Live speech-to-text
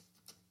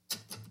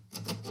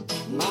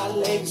My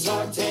legs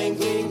are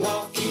dangling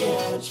off the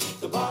edge.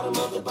 The bottom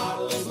of the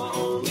bottle is my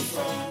only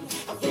friend.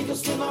 I think I'll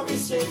slip my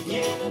wrist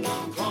again, and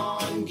I'm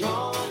gone,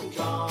 gone,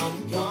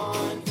 gone,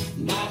 gone.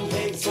 My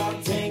legs are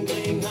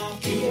dangling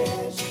off the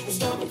edge. The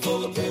stomach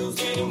full of pills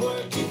didn't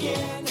work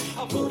again.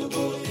 I put a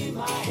bullet in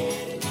my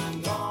head, and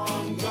I'm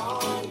gone,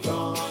 gone,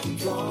 gone,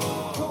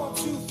 gone. Gone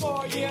too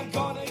far, yeah, I'm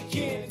gone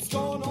again. It's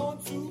gone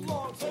on too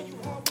long. Tell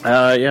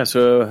you how.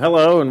 So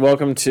hello and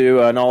welcome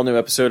to an all-new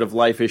episode of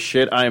Life is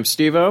Shit. I am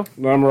Steve-O.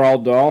 I'm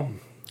Roald Dahl.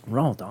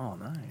 Roald Dahl,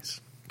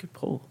 nice. Good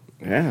pull.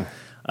 Yeah.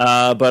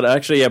 But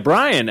actually,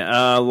 Brian,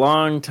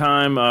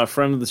 long-time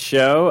friend of the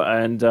show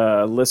and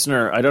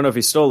listener. I don't know if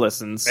he still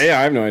listens. Yeah,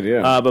 I have no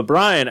idea. But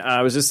Brian,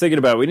 I was just thinking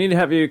about we need to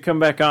have you come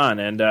back on,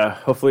 and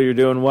hopefully you're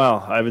doing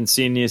well. I haven't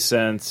seen you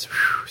since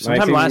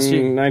sometime last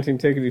year. 19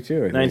 Tickety 2,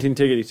 I think. 19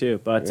 Tickety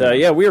 2. But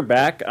yeah, we're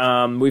back.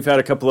 We've had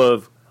a couple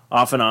of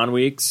off-and-on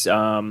weeks.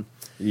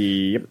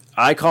 Yep.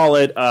 I call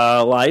it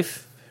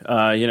life.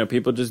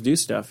 People just do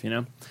stuff,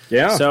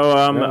 Yeah.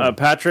 So,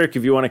 Patrick,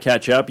 if you want to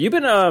catch up, you've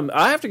been.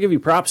 I have to give you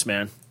props,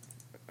 man.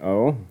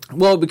 Oh.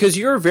 Well, because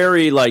you're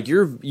very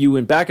you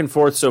went back and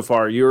forth so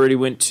far. You already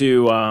went to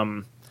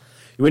you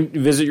went to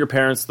visit your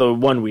parents the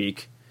 1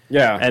 week.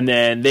 Yeah. And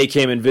then they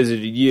came and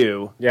visited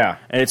you. Yeah.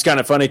 And it's kind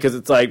of funny because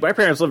it's like my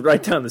parents lived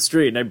right down the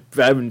street, and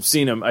I haven't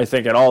seen them, I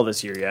think, at all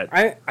this year yet.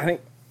 I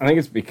think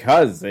it's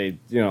because they,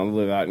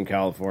 live out in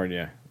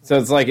California. So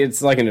it's like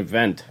an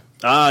event.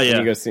 Ah, yeah.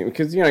 You go see him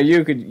because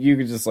you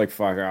could just like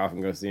fuck off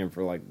and go see him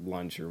for like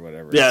lunch or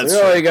whatever. Yeah, that's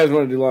true. true. You guys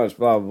want to do lunch?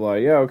 Blah blah blah.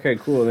 Yeah, okay,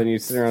 cool. Then you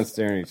sit around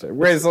staring at each other.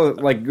 Whereas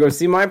like go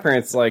see my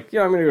parents, like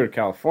I'm gonna go to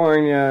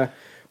California.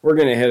 We're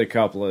gonna hit a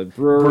couple of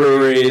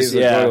breweries.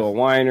 Yeah, go to a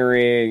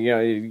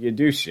winery. You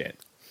do shit.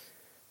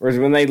 Whereas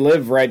when they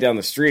live right down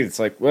the street, it's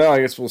like, well, I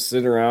guess we'll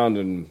sit around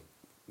and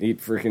eat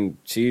freaking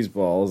cheese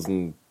balls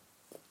and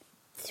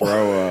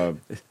throw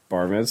a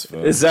bar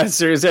mitzvah. Is that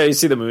serious? Yeah, you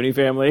see the Mooney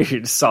family?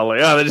 You just saw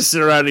they just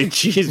sit around and eat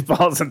cheese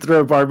balls and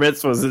throw bar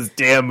mitzvahs. This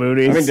damn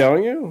Moonies. I mean,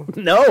 don't you?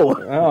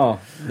 No.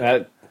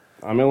 Oh,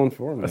 I'm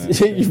ill-informed.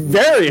 You're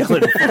very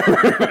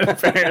ill-informed,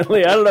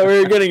 apparently. I don't know where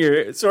you're getting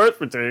your source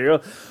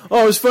material. Oh,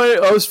 I was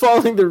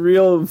following the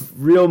real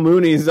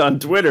Moonies on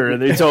Twitter,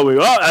 and they told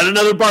me, at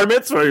another bar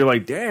mitzvah. You're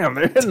like, damn,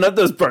 they're hitting up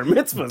those bar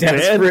mitzvahs,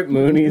 Desperate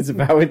Moonies of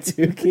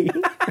Ahwatukee.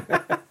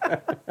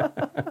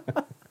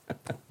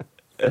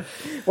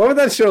 What would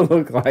that show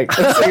look like?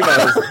 Let's think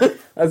about this.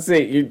 Let's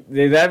see.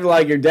 They'd have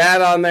like your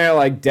dad on there,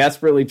 like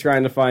desperately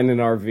trying to find an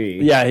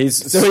RV. Yeah,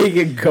 so he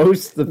could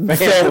ghost the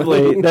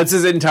family. That's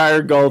his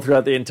entire goal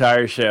throughout the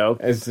entire show.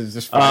 Is to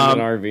just find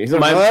an RV. He's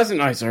like, that's a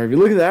nice RV.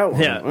 Look at that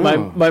one. Yeah,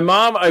 my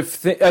mom. I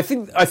think I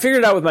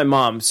figured it out with my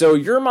mom. So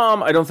your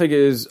mom, I don't think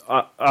is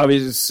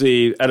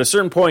obviously at a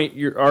certain point.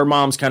 Our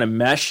moms kind of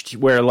meshed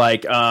where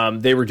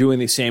they were doing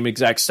the same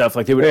exact stuff.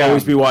 Like they would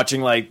always be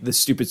watching like the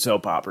stupid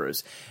soap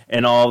operas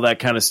and all that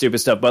kind of stupid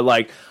stuff. But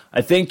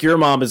I think your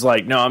mom is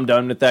like, no, I'm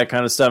done with that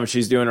kind of stuff, and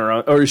she's doing her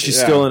own. Or is she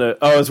still in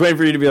I was waiting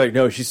for you to be like,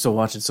 no, she's still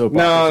watching soap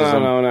operas.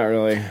 No, not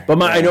really.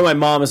 But I know my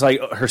mom is like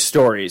her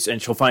stories,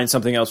 and she'll find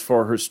something else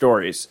for her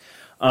stories,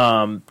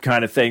 kind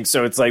of thing.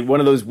 So it's like one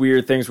of those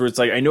weird things where it's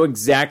like I know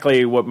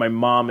exactly what my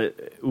mom.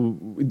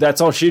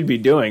 That's all she'd be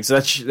doing. So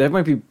that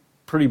might be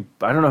pretty.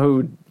 I don't know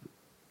who.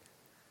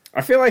 I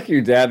feel like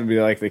your dad would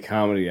be like the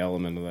comedy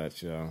element of that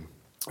show.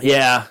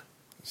 Yeah.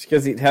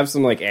 Because he'd have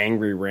some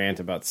angry rant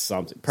about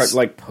something,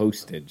 like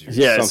postage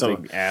or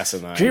something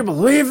asinine. Can you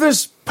believe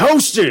this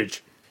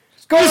postage?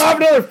 It's going up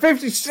another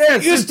 50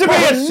 cents. Used to be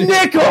a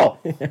nickel.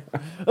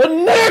 A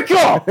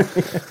nickel.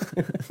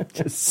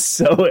 Just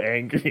so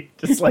angry.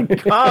 Just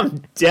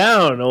calm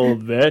down,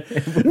 old man.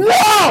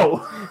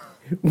 No!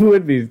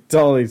 Would be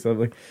totally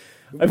something.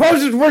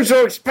 Postage were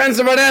so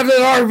expensive I'd have an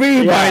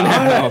RV by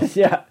now.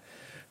 Yeah.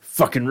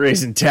 Fucking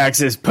raising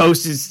taxes,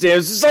 postage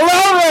stamps, it's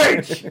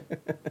outrage!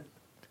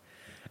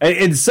 And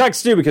it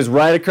sucks too because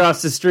right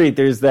across the street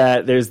there's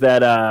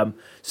that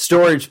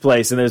storage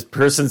place and there's a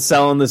person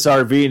selling this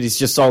RV and he's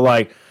just all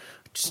like, I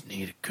just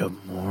need a couple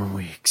more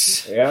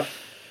weeks. Yeah.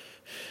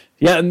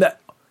 Yeah, and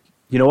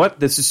you know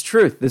what? This is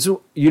truth.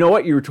 You know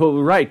what? You were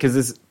totally right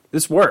because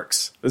this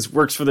works. This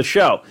works for the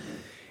show.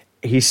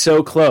 He's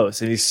so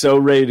close and he's so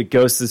ready to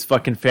ghost this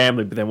fucking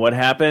family, but then what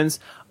happens?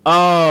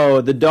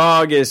 Oh, the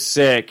dog is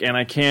sick and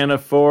I can't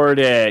afford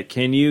it.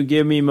 Can you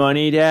give me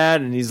money,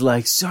 Dad? And he's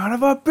like, son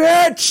of a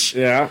bitch.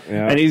 Yeah.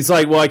 And he's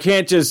like, well, I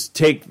can't just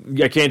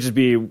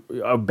be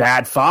a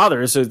bad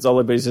father. So it's all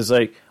everybody's just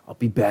like, I'll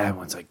be bad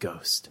once I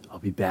ghost. I'll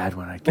be bad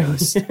when I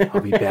ghost.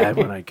 I'll be bad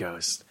when I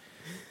ghost.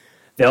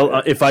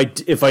 They'll if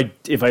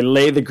I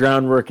lay the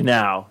groundwork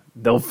now,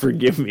 they'll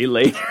forgive me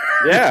later.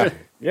 Yeah.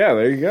 Yeah,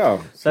 there you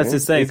go. That's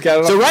his thing.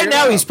 So right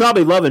now he's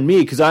probably loving me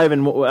because I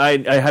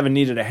haven't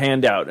needed a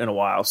handout in a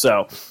while.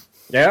 So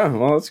yeah,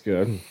 well, that's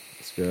good.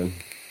 That's good.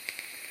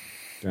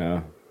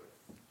 Yeah.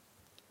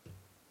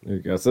 There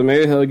you go. So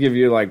maybe he'll give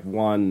you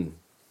one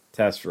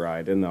test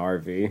ride in the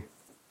RV.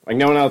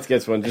 No one else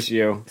gets one, just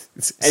you.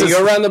 And you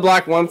go around the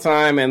block one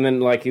time, and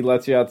then he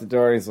lets you out the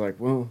door. And he's like,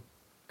 "Well,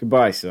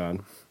 goodbye,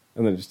 son."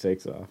 and then just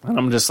takes off. And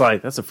I'm just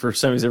like, that's the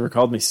first time he's ever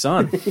called me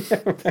son.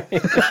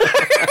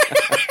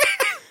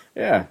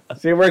 Yeah,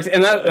 see, it works,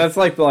 and that's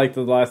like the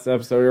last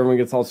episode. Everyone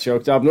gets all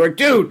choked up, and they're like,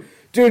 "Dude,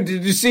 did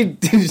you see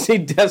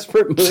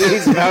Desperate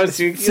Movies about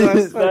Suki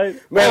last night?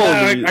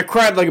 Man, I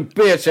cried like a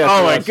bitch.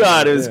 Oh my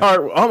god, it was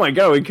hard. Oh my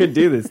god, we could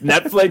do this.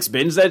 Netflix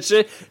binge that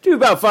shit. Dude,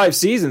 about 5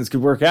 seasons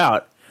could work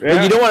out. Yeah.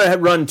 Like, you don't want to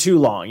run too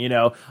long, you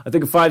know. I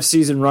think a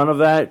 5-season run of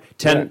that,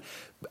 10. Yeah.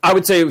 I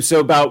would say so.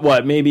 About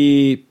what?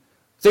 Maybe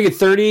I think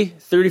 30,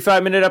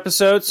 35-minute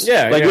episodes.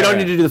 Yeah, like we don't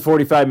need to do the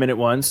 45-minute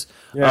ones.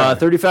 Yeah.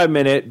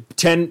 35-minute,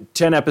 10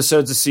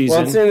 episodes a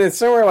season. Well, it's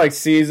somewhere like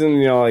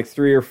season, like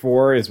 3 or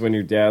 4 is when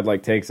your dad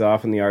like takes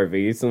off in the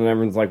RV, so then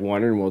everyone's like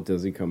wondering, well,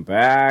 does he come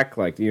back?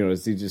 Like,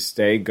 does he just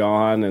stay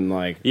gone? And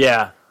like,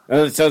 yeah.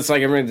 So it's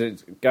like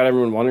got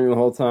everyone wondering the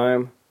whole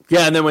time.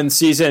 Yeah, and then when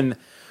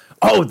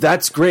oh,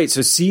 that's great.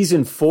 So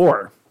season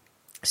 4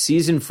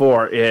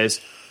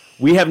 is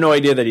we have no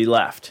idea that he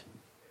left.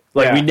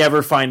 Like, we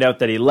never find out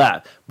that he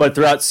left. But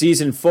throughout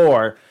season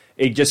 4,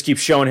 it just keeps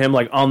showing him,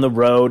 like, on the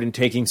road and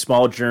taking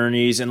small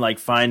journeys and, like,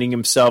 finding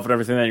himself and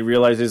everything. That he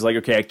realizes, like,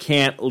 okay, I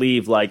can't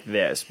leave like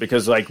this.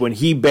 Because, like, when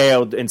he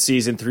bailed in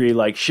season 3,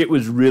 like, shit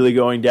was really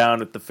going down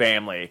with the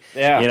family.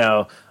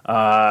 Yeah.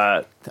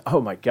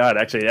 Oh, my God.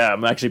 Actually, yeah,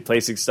 I'm actually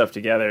placing stuff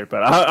together.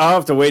 But I'll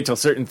have to wait till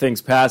certain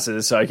things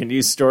passes so I can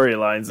use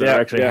storylines that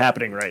are actually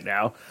happening right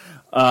now.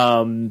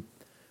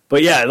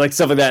 But, yeah, like,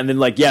 stuff like that. And then,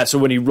 like, so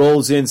when he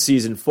rolls in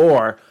season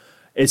 4...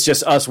 it's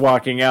just us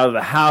walking out of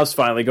the house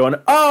finally going,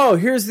 oh,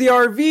 here's the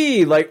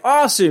RV. Like,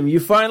 awesome. You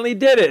finally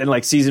did it. And,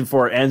 like, season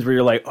 4 ends where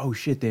you're like, oh,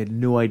 shit, they had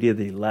no idea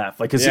that he left.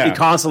 Like, because he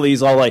constantly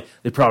is all like,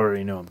 they probably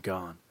already know I'm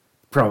gone.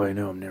 Probably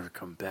know I'm never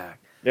coming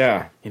back.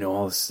 Yeah.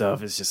 All this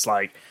stuff is just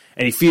like,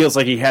 and he feels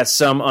like he has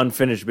some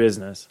unfinished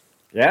business.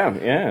 Yeah,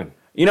 yeah.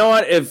 You know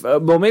what? If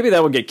maybe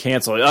that would get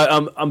canceled.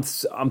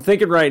 I'm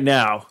thinking right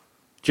now,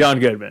 John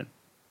Goodman.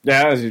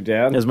 Yeah, as your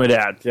dad? As my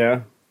dad.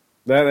 Yeah.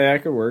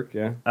 That could work,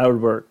 yeah. That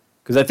would work.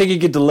 Because I think he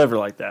could deliver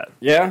like that.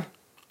 Yeah.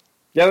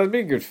 Yeah, that'd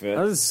be a good fit.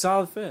 That's a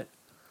solid fit.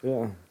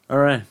 Yeah. All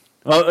right.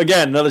 Well,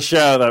 again, another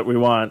show that we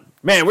want.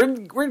 Man,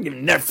 we're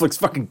getting Netflix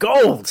fucking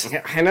gold.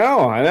 Yeah, I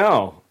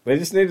know. They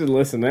just need to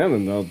listen in,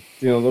 and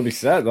they'll be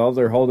set. They'll have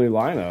their whole new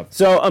lineup.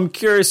 So I'm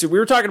curious. We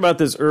were talking about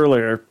this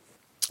earlier.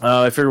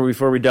 I figured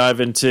before we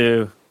dive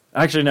into,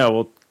 actually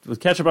no, we'll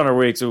catch up on our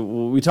weeks.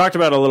 We talked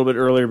about it a little bit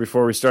earlier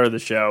before we started the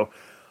show.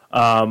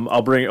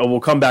 We'll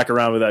come back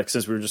around with that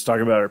since we were just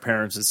talking about our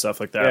parents and stuff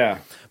like that. Yeah.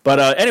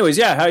 But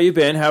anyways, how you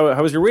been?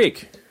 How was your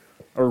week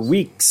or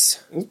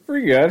weeks? It's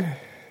pretty good.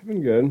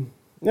 Been good.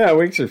 Yeah,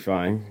 weeks are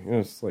fine.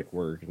 It's like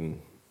work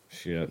and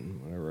shit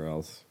and whatever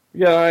else.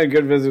 Yeah, I had a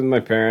good visit with my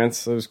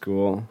parents. That was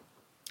cool.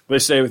 They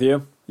stay with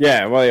you?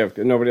 Yeah. Well, yeah.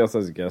 Nobody else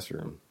has a guest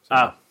room. So.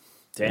 Oh,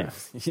 damn.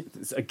 Yeah.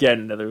 Again,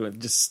 another one.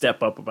 Just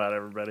step up about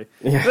everybody.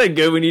 Yeah. Isn't that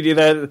good when you do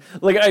that?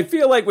 Like, I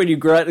feel like when you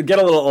get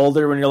a little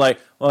older, when you're like,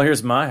 well,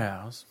 here's my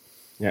house.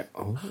 Yeah.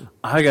 Oh.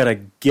 I got a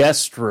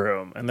guest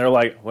room. And they're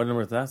like, what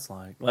number that's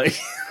like? Like,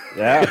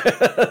 yeah.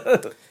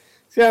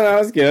 Yeah, that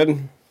was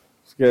good.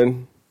 It's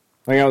good.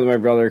 Hung out with my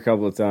brother a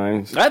couple of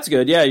times. That's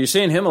good. Yeah, you're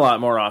seeing him a lot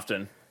more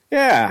often.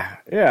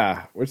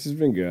 Yeah, which has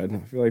been good. I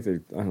feel like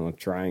they're,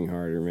 trying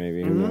harder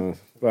maybe. Who knows?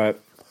 But,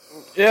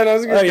 yeah, that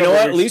was a good. You know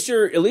what? At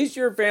least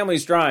your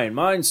family's trying.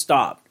 Mine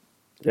stopped.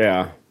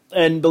 Yeah.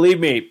 And believe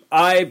me,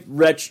 I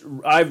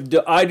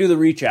do the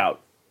reach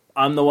out.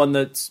 I'm the one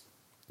that's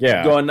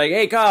going like,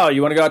 hey, Kyle,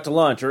 you want to go out to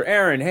lunch? Or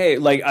Aaron, hey,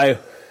 like I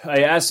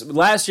asked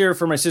last year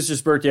for my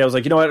sister's birthday. I was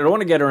like, you know what? I don't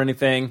want to get her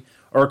anything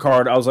or a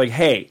card. I was like,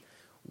 hey,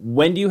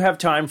 when do you have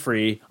time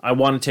free? I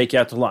want to take you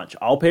out to lunch.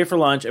 I'll pay for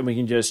lunch, and we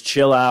can just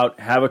chill out,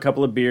 have a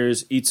couple of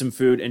beers, eat some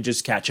food, and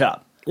just catch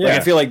up. Yeah.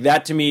 Like, I feel like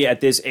that to me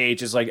at this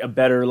age is like a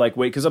better like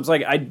way, because I was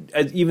like, I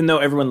even though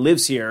everyone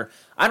lives here,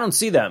 I don't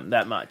see them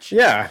that much.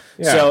 Yeah.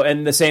 So,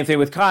 and the same thing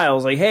with Kyle. I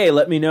was like, hey,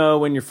 let me know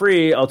when you're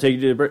free. I'll take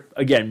you to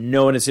again.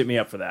 No one has hit me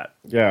up for that.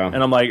 Yeah.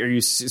 And I'm like, are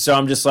you? So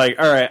I'm just like,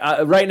 all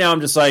right. Right now,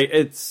 I'm just like,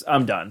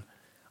 I'm done.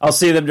 I'll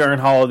see them during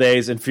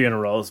holidays and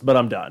funerals, but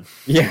I'm done.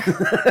 Yeah.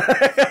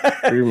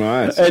 Pretty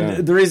much.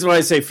 And the reason why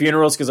I say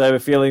funerals, because I have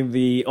a feeling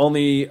the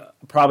only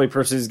probably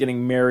person who's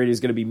getting married is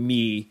going to be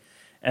me.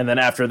 And then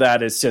after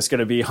that, it's just going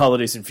to be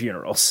holidays and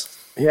funerals.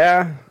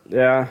 Yeah.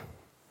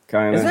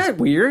 Kind of. Isn't that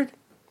weird?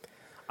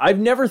 I've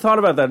never thought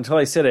about that until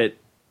I said it.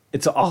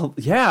 It's all,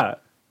 yeah.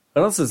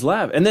 What else is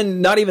left? And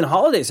then not even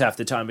holidays half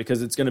the time,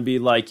 because it's going to be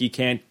like you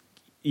can't,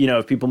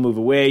 if people move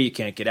away, you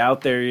can't get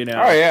out there,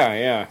 Oh,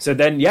 yeah. So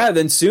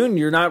then soon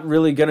you're not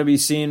really going to be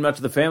seeing much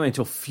of the family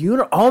until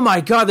funeral. Oh, my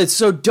God, that's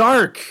so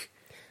dark.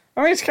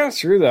 I mean, it's kind of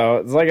true, though.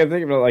 It's like I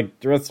think about, like,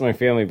 the rest of my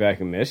family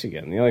back in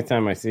Michigan. The only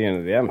time I see any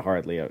of them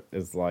hardly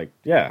is, like,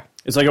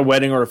 It's like a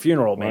wedding or a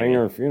funeral, maybe. Wedding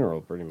or a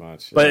funeral, pretty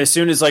much. But as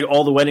soon as, like,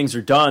 all the weddings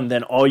are done,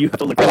 then all you have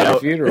to look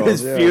at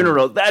is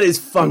funerals. That is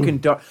fucking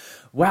dark.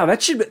 Wow,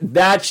 that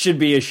should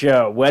be a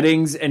show.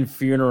 Weddings and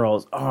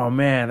funerals. Oh,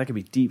 man, that could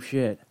be deep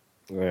shit.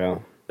 Yeah.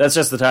 That's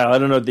just the title. I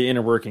don't know the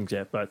inner workings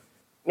yet, but...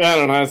 I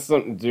don't know. It has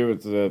something to do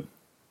with the,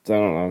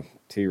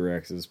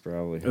 T-Rexes,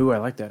 probably. Ooh, I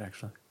like that,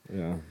 actually.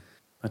 Yeah.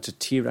 Bunch of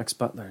T-Rex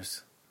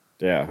butlers.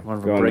 Yeah. One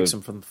of them breaks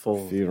them from the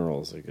fold.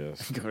 Funerals, I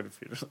guess. Go to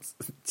funerals.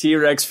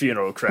 T-Rex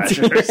funeral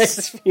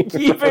crashers.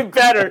 Even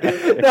better.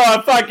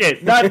 No, fuck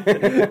it.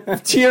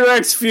 Not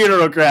T-Rex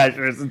funeral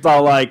crashers. It's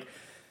all like,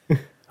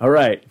 all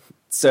right.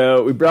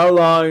 So we brought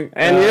along,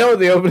 And you know what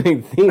the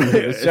opening theme of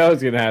the show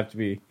is going to have to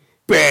be?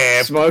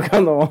 bam, Smoke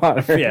on the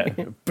water. yeah,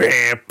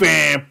 bam,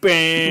 bam,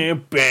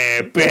 bam,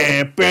 bam,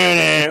 bam,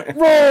 bam,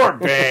 roar,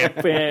 bam,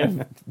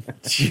 bam.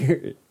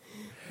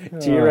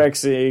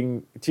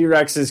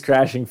 T-Rex's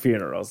crashing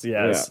funerals.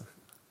 Yes.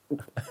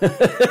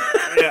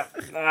 Yeah.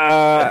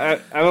 I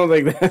don't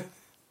think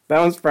that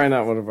one's probably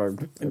not one of our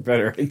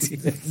better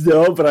ideas.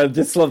 No, but I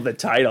just love the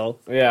title.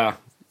 Yeah.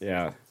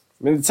 I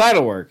mean, the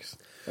title works.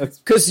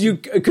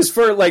 Because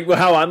for like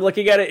how I'm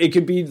looking at it, it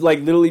could be like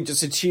literally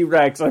just a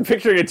T-Rex. I'm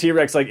picturing a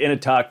T-Rex like in a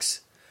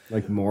tux.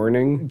 Like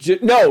mourning? This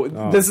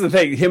is the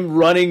thing. Him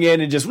running in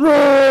and just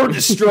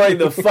destroying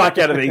the fuck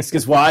out of things.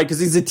 Because why? Because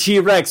he's a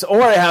T-Rex.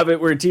 Or I have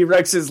it where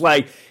T-Rex is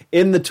like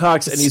in the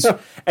tux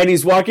and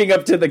he's walking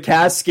up to the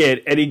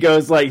casket and he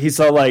goes like, he's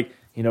all like,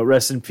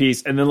 rest in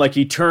peace. And then like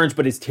he turns,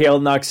 but his tail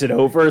knocks it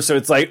over. So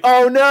it's like,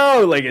 oh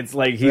no! Like it's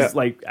like he's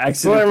like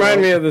accidentally. Well, it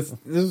reminded me of this.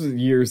 This was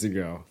years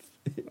ago.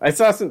 I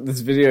saw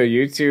this video on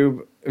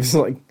YouTube. It was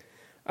like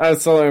I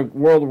saw a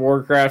World of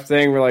Warcraft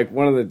thing where like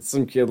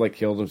some kid like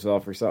killed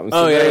himself or something.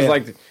 So it was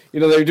like they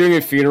were doing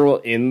a funeral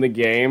in the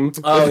game.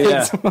 Oh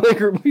yeah, some other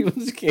group of people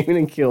just came in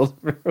and killed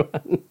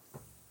everyone.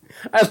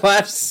 I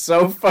laughed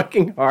so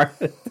fucking hard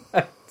at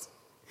that.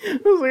 I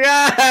was like,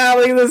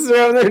 look at this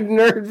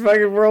nerd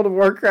fucking World of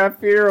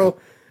Warcraft funeral.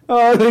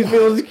 Oh, these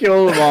people just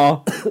killed them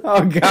all.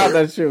 Oh god,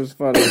 that shit was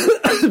funny.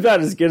 It's about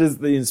as good as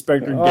the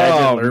Inspector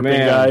Gadget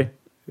LARPing guy.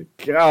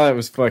 God, that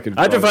was fucking funny.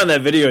 I have to find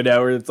that video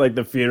now where it's like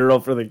the funeral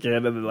for the kid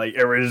and then like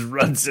everyone just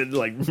runs in and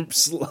like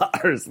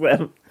slaughters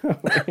them.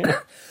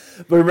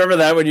 But remember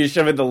that when you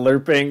shove it the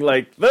LARPing,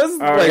 like those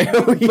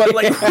but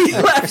like we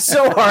laughed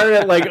so hard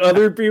at like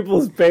other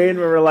people's pain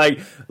when we're like,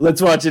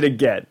 let's watch it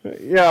again.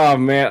 Yeah,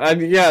 man.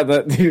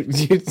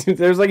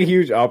 There's like a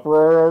huge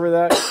uproar over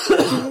that.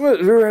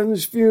 We're having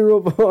this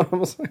funeral. I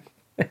was like,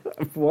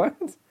 what?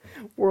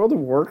 World of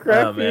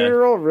Warcraft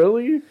funeral?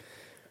 Really?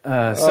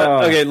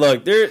 Okay,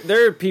 look,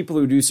 there are people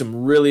who do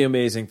some really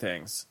amazing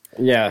things.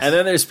 Yes. And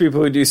then there's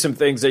people who do some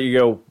things that you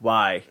go,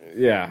 why?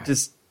 Yeah.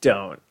 Just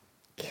don't.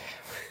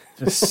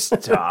 Just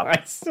stop.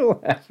 I'm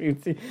still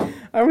laughing.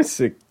 I'm a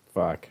sick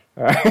fuck.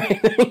 All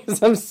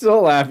right? I'm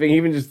still laughing,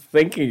 even just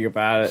thinking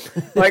about it.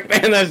 Like,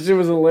 man, that shit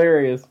was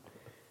hilarious.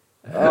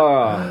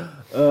 But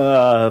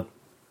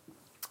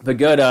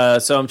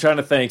good. So I'm trying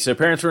to think. So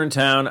parents were in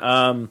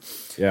town.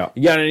 Yeah.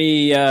 You got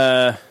any?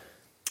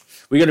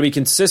 We going to be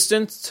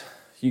consistent?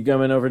 You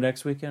coming over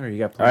next weekend, or you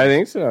got plans? I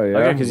think so. Yeah.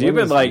 Okay, because you've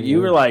been like you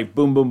were like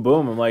boom, boom,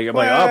 boom. I'm like, oh,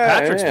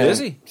 Patrick's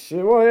busy.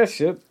 Shit, well, yeah,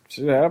 shit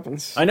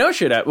happens. I know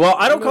shit. Well,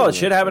 I don't call it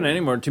shit happening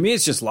anymore. To me,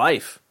 it's just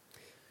life.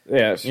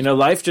 Yeah,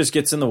 life just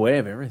gets in the way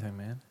of everything,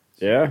 man.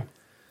 Yeah.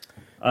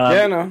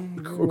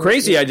 No.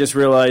 Crazy. I just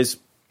realized.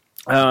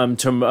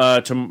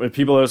 To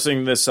people listening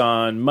to this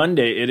on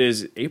Monday, it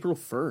is April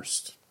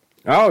 1st.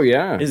 Oh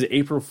yeah, It is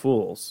April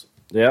Fools.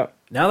 Yeah.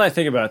 Now that I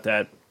think about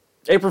that,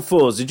 April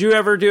Fools. Did you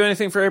ever do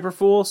anything for April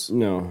Fools?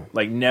 No.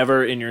 Like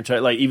never in your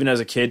entire, like even as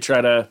a kid, try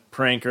to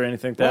prank or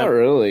anything like that? Not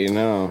really,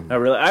 no.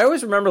 Not really. I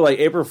always remember like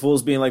April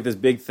Fools being like this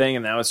big thing,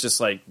 and now it's just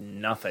like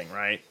nothing,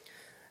 right?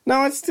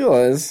 No, it still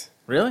is.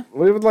 Really?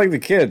 We would like the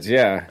kids,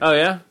 yeah. Oh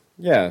yeah.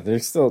 Yeah, they're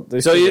still.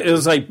 So it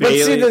was like Bailey.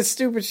 But see, the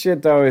stupid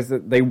shit though is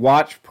that they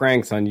watch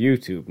pranks on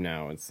YouTube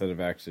now instead of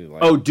actually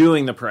like. Oh,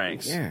 doing the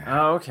pranks. Yeah.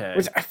 Oh, okay.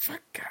 Which I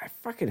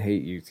fucking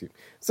hate YouTube.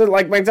 So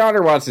like, my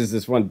daughter watches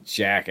this one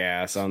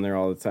jackass on there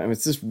all the time.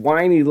 It's this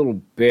whiny little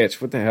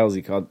bitch. What the hell is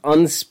he called?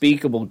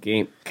 Unspeakable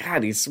Game.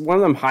 God, he's one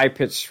of them high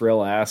pitched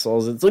shrill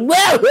assholes. It's like,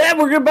 well,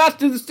 we're about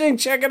to do this thing.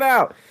 Check it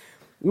out.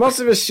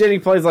 Most of his shit, he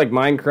plays like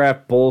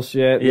Minecraft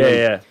bullshit.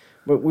 Yeah.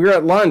 But we were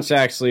at lunch,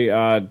 actually,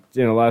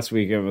 last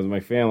weekend with my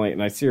family,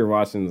 and I see her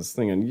watching this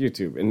thing on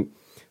YouTube, and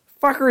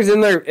fucker's in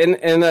there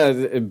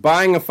and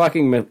buying a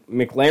fucking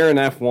McLaren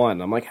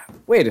F1. I'm like,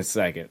 wait a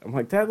second. I'm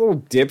like, that little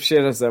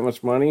dipshit has that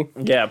much money?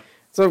 Yeah.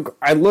 So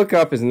I look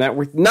up his net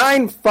worth.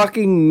 $9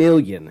 fucking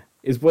million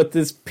is what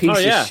this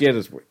piece of shit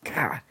is worth.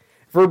 God.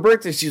 For her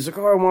birthday, she's like,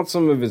 I want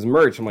some of his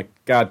merch. I'm like,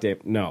 God damn,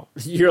 no.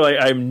 You're like,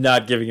 I'm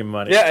not giving him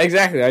money. Yeah,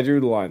 exactly. I drew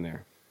the line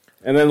there.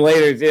 And then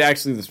later,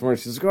 this morning,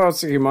 she's like,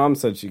 so your mom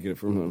said she'd get it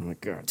from him. I'm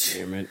like, God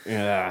damn it.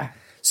 Yeah.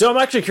 So I'm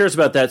actually curious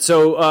about that.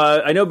 So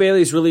I know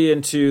Bailey's really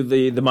into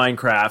the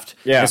Minecraft.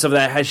 Yeah. And stuff like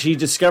that. Has she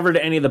discovered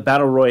any of the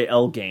Battle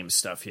Royale game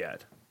stuff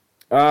yet?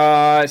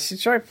 She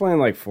tried playing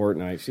like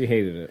Fortnite. She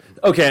hated it.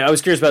 Okay, I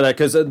was curious about that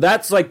because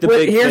that's like the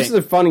big Here's thing.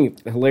 the funny,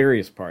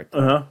 hilarious part.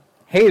 Uh-huh.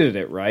 Hated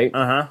it, right?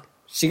 Uh-huh.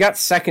 She got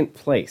second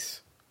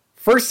place.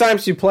 First time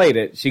she played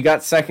it, she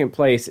got second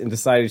place and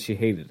decided she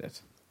hated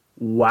it.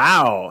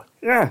 Wow.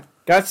 Yeah.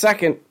 Got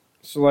second.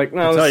 She's like,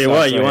 no, I'll tell you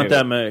what, you want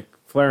that it.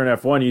 McLaren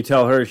F1, you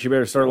tell her she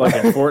better start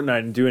liking Fortnite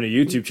and doing a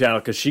YouTube channel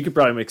because she could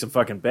probably make some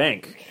fucking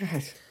bank.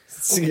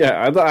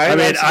 Yeah, I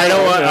mean, I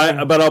don't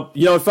want, but I'll,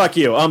 you know, fuck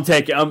you. I'm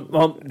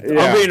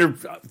being,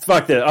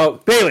 fuck this.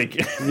 Oh, Bailey.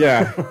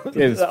 Yeah,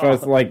 it's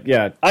supposed to, like,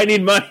 yeah. I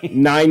need money.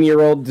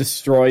 9-year-old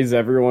destroys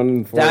everyone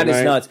in Fortnite. That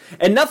is nuts.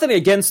 And nothing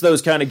against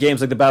those kind of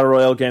games, like the Battle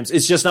Royale games.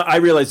 It's just not, I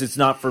realize it's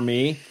not for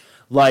me.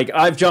 Like,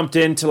 I've jumped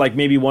into, like,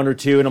 maybe one or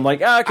two, and I'm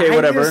like, okay,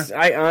 whatever.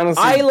 I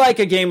honestly... I like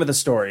a game with a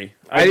story.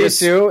 I do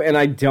too, and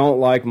I don't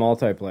like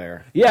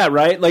multiplayer. Yeah,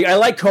 right? Like, I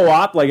like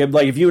co-op, like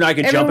if you and I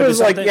could jump into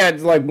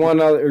something. Like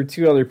one other, or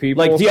two other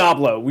people. Like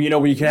Diablo, you know,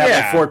 where you can have,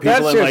 like, 4 people.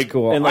 That's and, just like,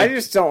 cool. And, like, I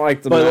just don't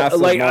like the massive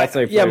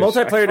multiplayer. Yeah,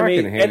 multiplayer to me...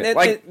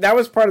 And that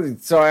was part of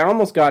the... So I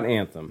almost got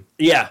Anthem.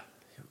 Yeah.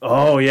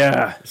 Oh,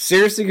 yeah.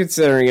 Seriously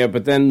considering it,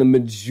 but then the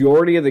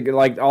majority of the...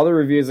 Like, all the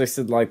reviews, I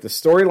said, like, the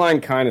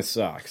storyline kind of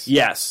sucks.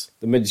 Yes.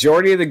 The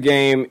majority of the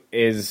game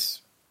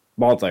is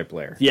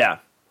multiplayer. Yeah.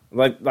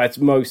 Like, that's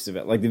most of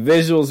it. Like, the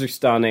visuals are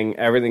stunning.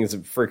 Everything is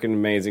freaking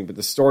amazing, but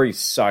the story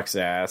sucks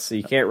ass, so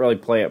you can't really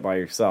play it by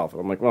yourself.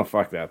 And I'm like, well,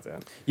 fuck that then.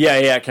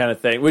 Yeah, kind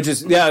of thing. Which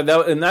is,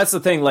 and that's the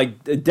thing.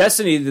 Like,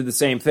 Destiny did the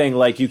same thing.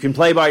 Like, you can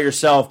play by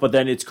yourself, but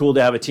then it's cool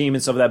to have a team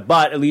and stuff like that.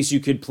 But at least you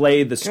could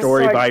play the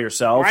story by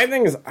yourself. My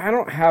thing is, I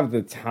don't have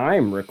the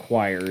time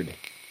required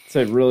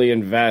to really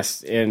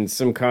invest in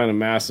some kind of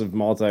massive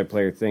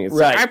multiplayer thing. It's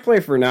right. Like, I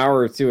play for an hour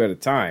or two at a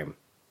time.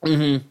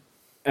 Mm-hmm.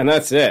 And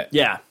that's it.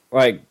 Yeah.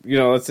 Like, you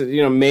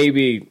know,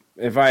 maybe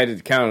if I had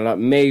to count it up,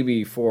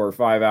 maybe 4 or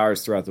 5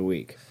 hours throughout the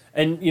week.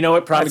 And you know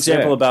what? Prime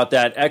example about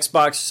that.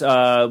 Xbox,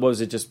 what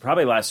was it? Just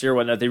probably last year,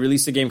 whatnot. They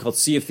released a game called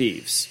Sea of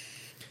Thieves.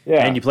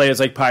 Yeah. And you play as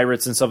like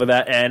pirates and stuff like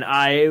that. And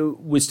I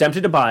was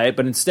tempted to buy it,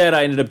 but instead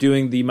I ended up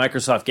doing the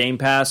Microsoft Game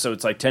Pass. So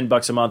it's like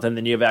 $10 a month, and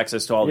then you have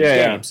access to all these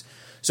games.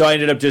 So I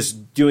ended up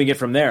just doing it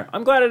from there.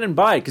 I'm glad I didn't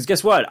buy it, because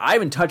guess what? I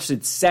haven't touched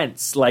it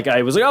since. Like,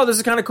 I was like, oh, this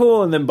is kind of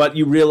cool. And then, but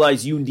you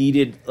realize you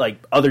needed, like,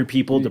 other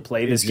people to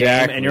play this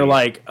game. And you're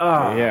like,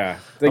 oh. Yeah.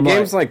 The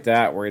games like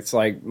that, where it's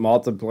like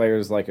multiplayer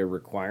is like a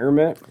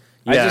requirement.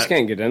 Yeah. I just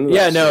can't get into that.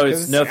 Yeah, no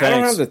thanks. I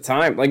don't have the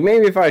time. Like,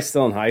 maybe if I was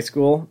still in high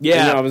school.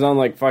 Yeah. You know, I was on,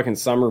 like, fucking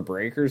summer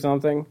break or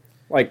something.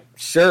 Like,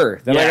 sure.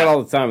 Then I got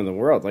all the time in the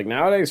world. Like,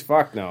 nowadays,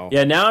 fuck no.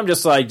 Yeah, now I'm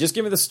just like, just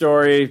give me the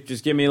story.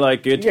 Just give me,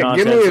 like, good content.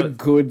 Give me a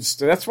good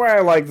story. That's why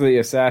I like the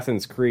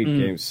Assassin's Creed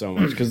games so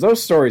much, because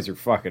those stories are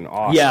fucking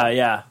awesome.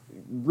 Yeah.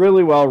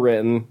 Really well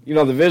written. You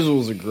know, the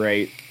visuals are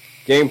great.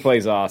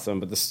 Gameplay's awesome,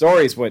 but the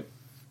story's what...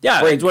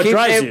 Yeah, it's what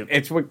drives you.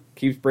 It's what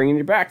keeps bringing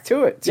you back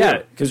to it, too.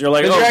 Yeah, because you're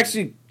like... you're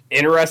actually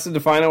interested to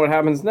find out what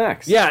happens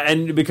next. Yeah,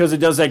 and because it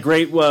does that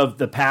great of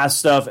the past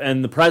stuff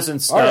and the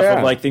present stuff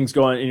of like things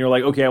going, and you're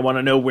like, okay, I want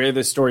to know where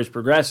this story is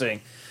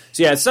progressing.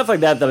 So yeah, it's stuff like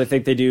that I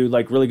think they do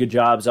like really good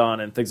jobs on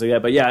and things like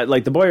that. But yeah,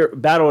 like the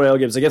Battle Royale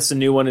games, I guess the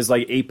new one is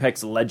like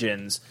Apex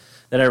Legends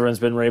that everyone's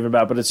been raving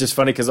about. But it's just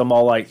funny because I'm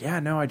all like, yeah,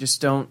 no, I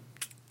just don't.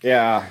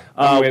 Yeah,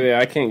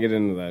 I can't get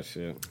into that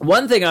shit.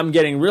 One thing I'm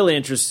getting really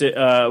interested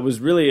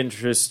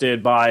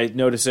by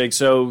noticing.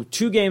 So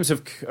 2 games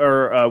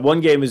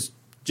one game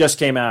just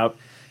came out,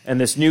 and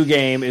this new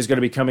game is going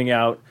to be coming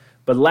out.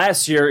 But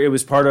last year, it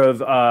was part of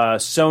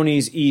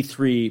Sony's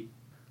E3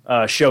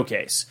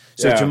 showcase.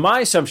 So to my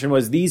assumption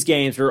was these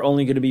games were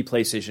only going to be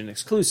PlayStation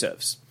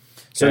exclusives.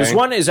 So this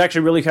one is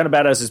actually really kind of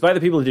badass. It's by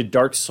the people who did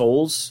Dark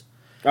Souls.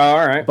 Oh,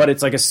 all right. But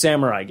it's like a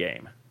samurai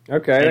game.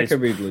 Okay, that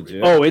could be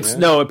legit. Oh,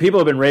 no, people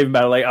have been raving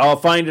about it. Like, I'll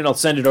find it and I'll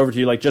send it over to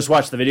you. Like, just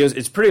watch the videos.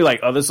 It's pretty like,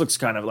 oh, this looks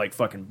kind of like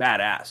fucking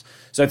badass.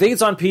 So I think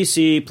it's on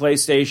PC,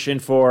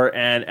 PlayStation 4,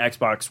 and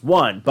Xbox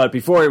One. But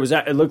before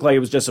it looked like it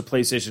was just a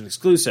PlayStation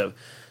exclusive.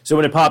 So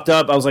when it popped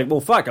up, I was like, well,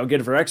 fuck, I'll get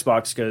it for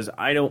Xbox, because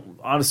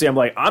I'm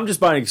like, I'm just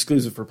buying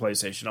exclusive for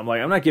PlayStation. I'm like,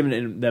 I'm not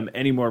giving them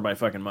any more of my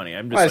fucking money.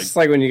 I'm just it's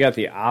like when you got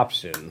the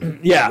option.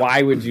 Yeah.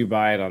 Why would you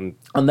buy it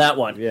on that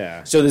one?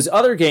 Yeah. So this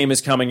other game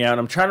is coming out.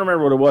 I'm trying to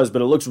remember what it was,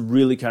 but it looks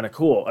really kind of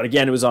cool. And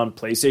again, it was on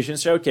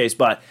PlayStation Showcase,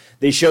 but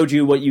they showed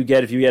you what you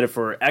get if you get it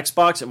for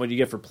Xbox and what you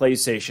get for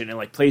PlayStation. And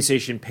like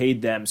PlayStation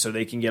paid them so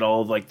they can get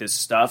all of like this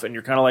stuff. And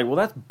you're kind of like, well,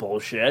 that's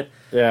bullshit.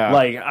 Yeah.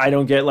 Like, I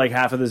don't get like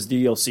half of this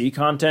DLC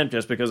content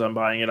just because I'm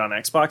buying it on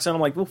Xbox, and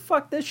I'm like, well,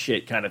 fuck this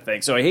shit kind of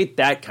thing. So I hate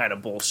that kind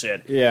of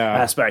bullshit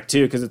aspect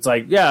too, because it's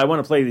like, yeah, I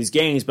want to play these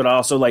games, but I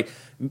also like,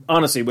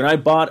 honestly, when I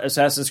bought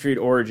Assassin's Creed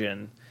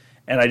Origin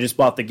and I just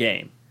bought the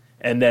game,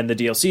 and then the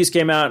DLCs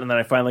came out, and then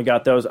I finally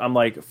got those, I'm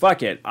like,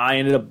 fuck it. I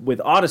ended up with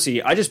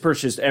Odyssey. I just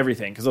purchased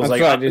everything because I was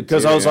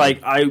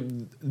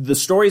the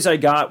stories I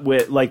got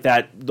with like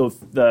that,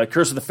 the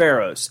Curse of the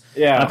Pharaohs.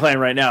 Yeah, I'm playing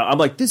right now. I'm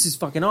like, this is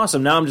fucking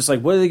awesome. Now I'm just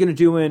like, what are they going to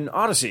do in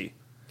Odyssey?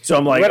 So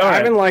I'm like,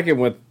 I've been liking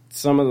with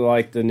some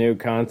of the new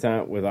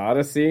content with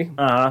Odyssey.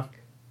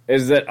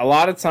 Is that a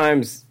lot of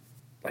times,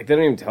 like, they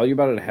don't even tell you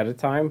about it ahead of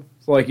time.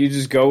 So like, you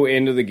just go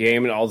into the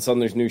game and all of a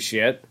sudden there's new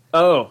shit.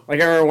 Oh. Like,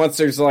 I remember once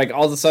there's like,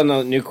 all of a sudden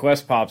a new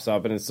quest pops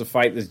up and it's to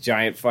fight this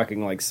giant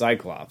fucking like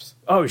Cyclops.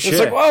 Oh shit. It's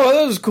like, whoa,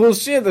 that was cool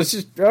shit. That's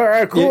just,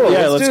 alright, cool.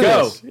 Yeah, let's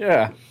go. This.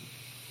 Yeah.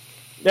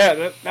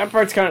 Yeah, that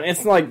part's kind of,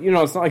 it's like,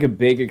 it's not like a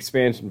big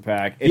expansion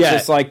pack. It's Yeah.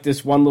 just like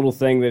this one little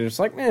thing that it's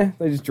like,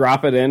 they just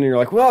drop it in and you're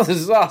like, well, this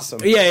is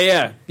awesome.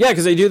 Yeah,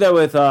 because they do that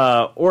with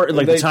or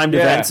like the timed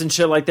yeah. events and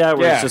shit like that,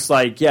 where Yeah. it's just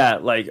like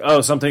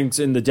something's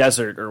in the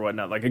desert or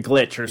whatnot, like a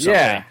glitch or something.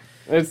 Yeah.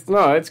 It's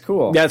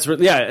cool.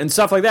 And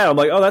stuff like that. I'm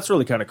like, oh, that's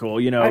really kind of cool,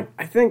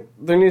 I think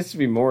there needs to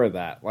be more of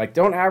that. Like,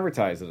 don't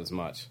advertise it as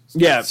much.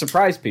 Yeah.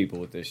 Surprise people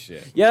with this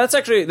shit. Yeah,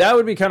 that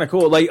would be kind of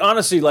cool. Like,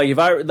 honestly, like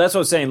that's what I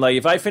was saying. Like,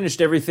 if I finished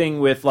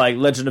everything with like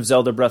Legend of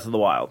Zelda: Breath of the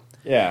Wild,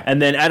 Yeah.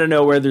 and then out of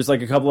nowhere, there's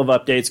like a couple of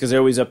updates because they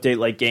always update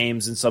like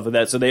games and stuff like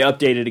that. So they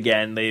update it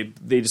again. They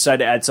decide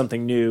to add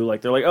something new.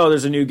 Like they're like, oh,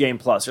 there's a new game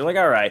plus. You're like,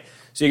 all right.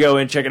 So you go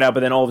in, check it out,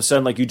 but then all of a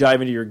sudden, like you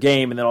dive into your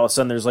game, and then all of a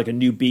sudden there's like a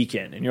new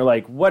beacon, and you're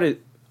like, what is?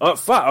 Oh,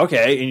 fuck,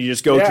 okay. And you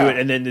just go to it,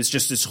 and then it's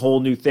just this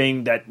whole new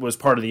thing that was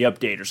part of the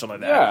update or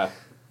something like that.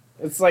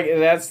 Yeah. It's like,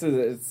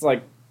 it's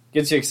like,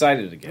 gets you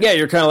excited again. Yeah,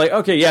 you're kind of like,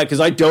 okay, yeah, because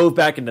I dove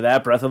back into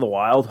that Breath of the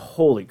Wild.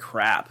 Holy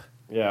crap.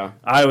 Yeah.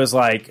 I was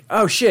like,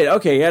 oh, shit,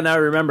 okay, yeah, now I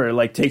remember. It,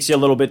 like, takes you a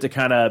little bit to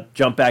kind of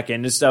jump back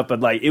into stuff,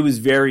 but, like, it was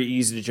very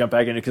easy to jump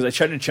back into, because I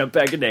tried to jump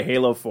back into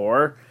Halo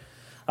 4.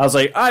 I was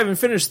like, I haven't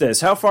finished this.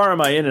 How far am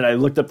I in? And I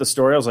looked up the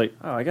story. I was like,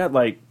 oh, I got,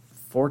 like,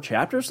 4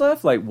 chapters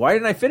left? Like, why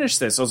didn't I finish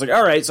this? I was like,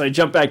 all right. So I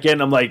jumped back in.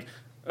 I'm like,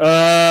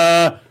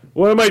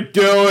 what am I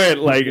doing?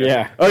 Like,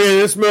 Yeah. Okay,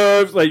 this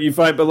moves. Like, you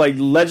find, but like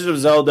Legend of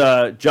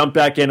Zelda, jump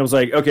back in. I was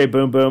like, okay,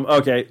 boom, boom.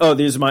 Okay. Oh,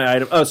 these are my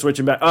items. Oh,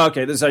 switching back. Oh,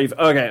 okay, this is how you,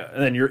 okay.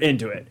 And then you're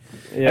into it.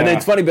 Yeah. And then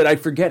it's funny, but I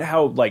forget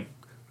how, like,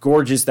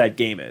 gorgeous that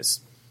game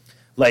is.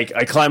 Like,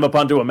 I climb up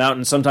onto a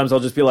mountain. Sometimes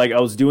I'll just be like,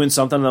 I was doing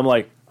something, and I'm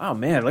like, oh,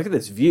 man, look at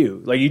this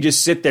view. Like, you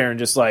just sit there and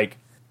just like,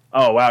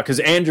 oh, wow. Because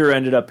Andrew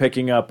ended up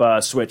picking up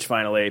Switch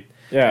finally.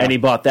 Yeah. And he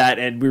bought that,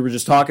 and we were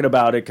just talking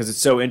about it because it's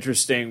so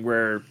interesting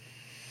where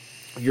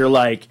you're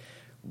like,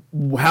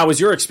 how was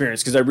your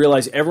experience? Because I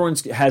realize everyone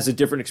has a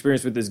different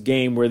experience with this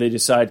game where they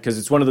decide, because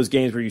it's one of those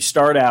games where you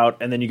start out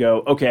and then you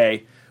go,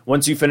 okay,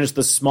 once you finish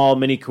the small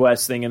mini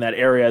quest thing in that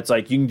area, it's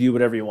like you can do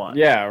whatever you want.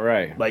 Yeah,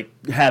 right.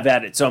 Like, have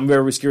at it. So I'm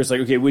very curious,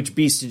 like, okay, which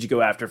beast did you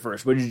go after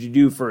first? What did you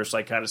do first?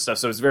 Like, kind of stuff.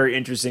 So it's very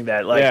interesting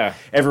that, like,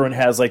 everyone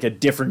has, like, a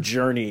different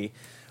journey.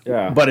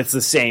 Yeah. But it's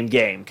the same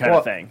game kind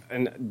of thing.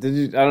 And I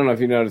don't know if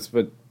you noticed,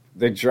 but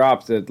they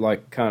dropped it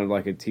like kind of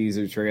like a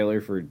teaser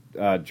trailer for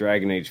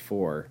Dragon Age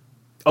 4.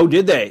 Oh,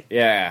 did they?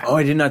 Yeah. Oh,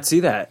 I did not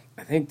see that.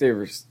 I think they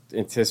were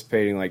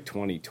anticipating like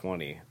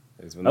 2020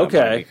 is when that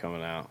might be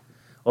coming out.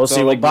 Well, So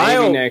see, like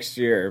well, maybe next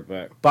year,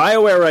 but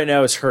BioWare right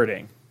now is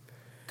hurting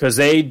because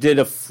they did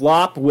a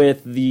flop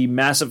with the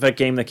Mass Effect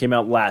game that came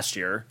out last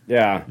year.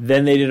 yeah.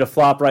 Then they did a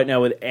flop right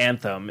now with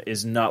Anthem.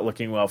 Is not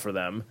looking well for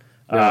them.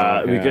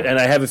 And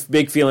I have a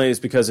big feeling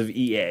it's because of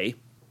EA.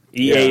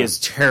 EA is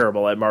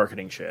terrible at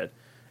marketing shit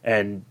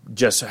and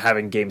just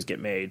having games get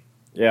made.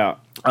 Yeah.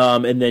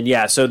 And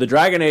then so the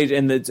Dragon Age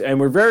and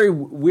we're very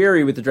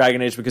weary with the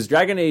Dragon Age because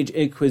Dragon Age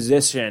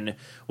Inquisition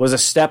was a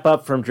step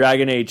up from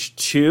Dragon Age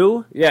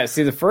 2. Yeah,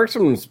 see the first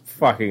one was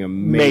fucking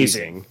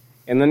amazing.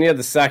 And then you had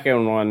the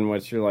second one,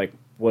 which you're like,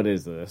 what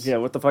is this? Yeah,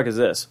 what the fuck is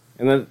this?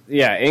 And then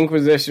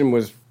Inquisition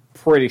was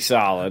pretty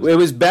solid. It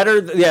was better.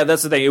 Yeah,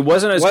 that's the thing. It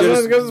wasn't as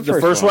good as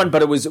the first one,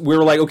 but it was. We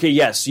were like, okay,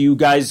 yes, you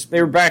guys,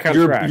 They were back on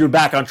track. You're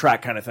back on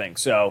track, kind of thing.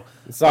 So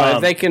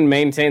if they can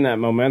maintain that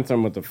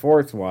momentum with the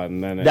fourth one,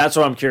 then that's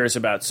what I'm curious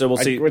about. So we'll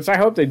see. Which I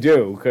hope they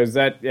do, because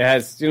that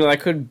has that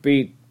could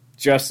be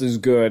just as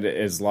good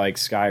as like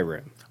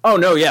Skyrim. Oh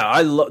no,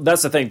 yeah,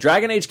 that's the thing.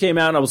 Dragon Age came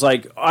out, and I was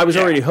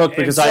already hooked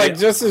because it's like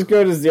just as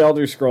good as the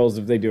Elder Scrolls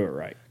if they do it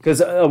right.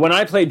 Because when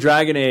I played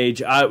Dragon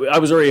Age, I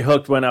was already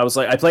hooked when I was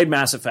like, I played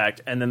Mass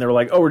Effect, and then they were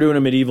like, oh, we're doing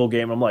a medieval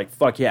game. I'm like,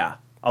 fuck yeah,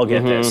 I'll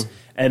get this.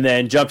 And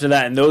then jump to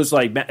that, and those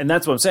and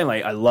that's what I'm saying.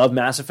 Like, I love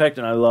Mass Effect,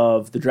 and I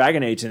love the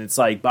Dragon Age, and it's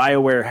like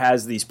BioWare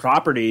has these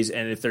properties,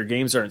 and if their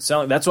games aren't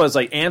selling, that's why it's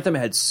like Anthem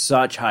had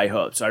such high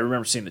hopes. I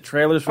remember seeing the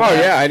trailers for that. Oh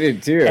yeah, I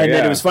did too. And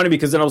then it was funny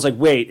because then I was like,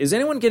 wait, is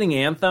anyone getting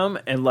Anthem?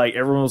 And like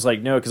everyone was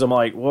like, no, because I'm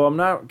like, well, I'm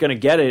not gonna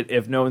get it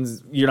if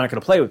you're not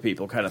gonna play with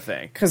people, kind of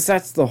thing. Because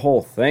that's the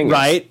whole thing,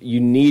 right?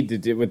 You need to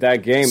do with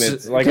that game.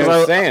 It's like I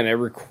was saying, it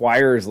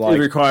requires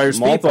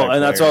people,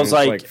 and that's why I was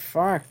like,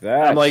 fuck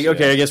that. I'm like, shit.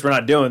 okay, I guess we're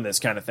not doing this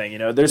kind of thing,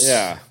 There's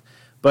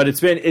But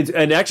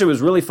and actually it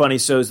was really funny.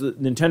 So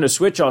Nintendo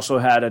Switch also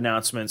had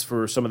announcements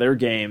for some of their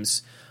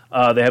games.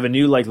 They have a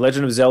new like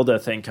Legend of Zelda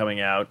thing coming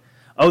out.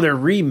 Oh, they're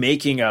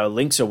remaking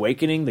Link's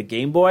Awakening, the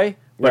Game Boy,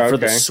 but for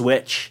the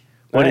Switch.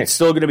 But it's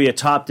still going to be a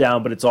top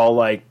down, but it's all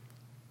like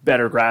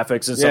better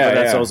graphics and stuff like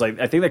that. So I was like,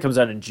 I think that comes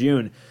out in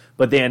June.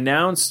 But they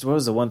announced, what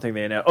was the one thing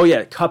they announced? Oh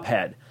yeah,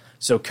 Cuphead.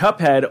 So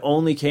Cuphead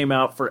only came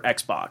out for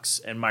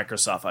Xbox and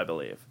Microsoft, I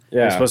believe.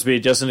 Yeah. It was supposed to be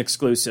just an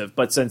exclusive.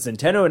 But since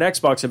Nintendo and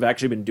Xbox have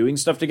actually been doing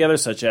stuff together,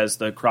 such as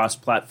the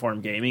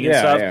cross-platform gaming and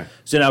stuff,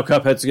 so now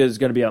Cuphead is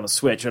going to be on the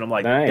Switch. And I'm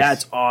like,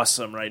 that's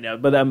awesome right now.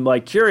 But I'm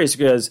like curious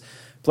because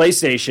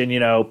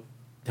PlayStation,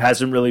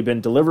 hasn't really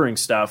been delivering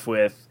stuff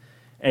with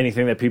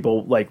anything that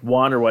people like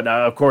want or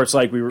whatnot. Of course,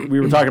 like we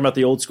were talking about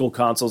the old school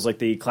consoles, like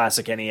the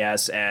classic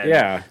NES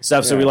and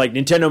stuff. So we like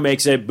Nintendo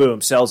makes it,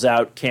 boom, sells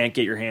out, can't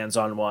get your hands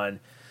on one.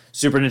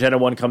 Super Nintendo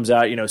one comes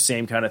out,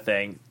 same kind of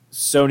thing.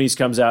 Sony's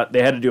comes out.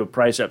 They had to do a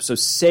price up. So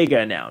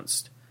Sega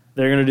announced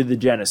they're going to do the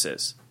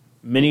Genesis.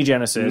 Mini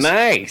Genesis.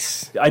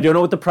 Nice. I don't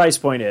know what the price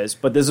point is,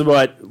 but this is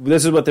what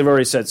they've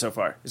already said so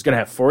far. It's going to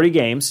have 40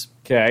 games.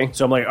 Okay.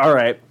 So I'm like, all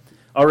right,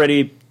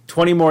 already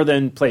 20 more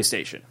than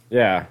PlayStation.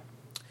 Yeah.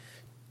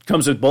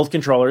 Comes with both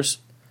controllers.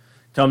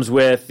 Comes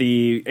with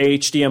the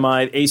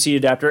HDMI, AC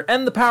adapter,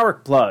 and the power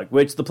plug,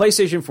 which the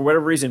PlayStation, for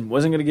whatever reason,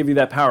 wasn't going to give you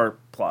that power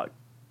plug.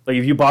 Like,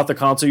 if you bought the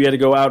console, you had to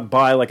go out and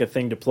buy, like, a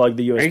thing to plug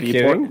the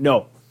USB port.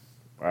 No.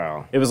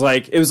 Wow. It was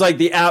like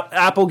the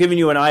Apple giving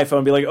you an iPhone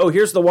and be like, oh,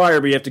 here's the wire,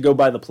 but you have to go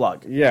buy the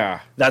plug. Yeah.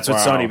 That's what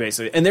Sony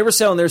basically. And they were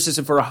selling their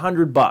system for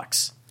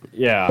 $100.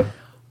 Yeah.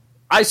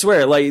 I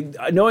swear, like,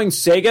 knowing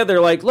Sega,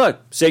 they're like,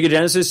 look, Sega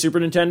Genesis, Super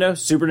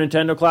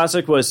Nintendo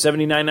Classic was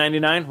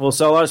 $79.99. We'll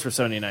sell ours for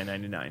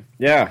 $79.99.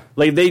 Yeah.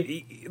 Like,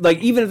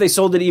 even if they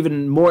sold it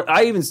even more,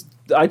 I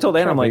told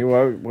Anna, I'm like,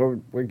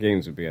 what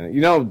games would be on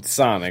it?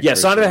 Sonic. yeah,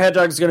 Sonic the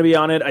Hedgehog is going to be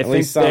on it. At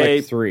least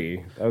Sonic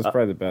 3. That was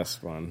probably the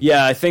best one.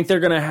 Yeah, I think they're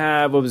going to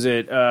have, what was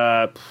it?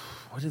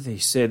 What did they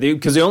say?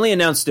 Because they only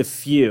announced a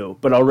few,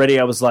 but already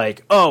I was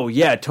like, oh,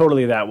 yeah,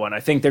 totally that one. I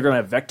think they're going to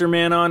have Vector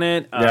Man on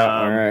it. Yeah,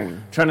 all right.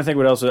 Trying to think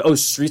what else. Oh,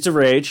 Streets of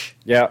Rage.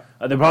 Yeah.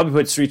 They probably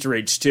put Streets of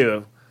Rage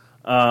 2.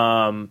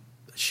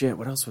 Shit,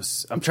 what else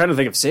was... I'm trying to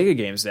think of Sega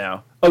games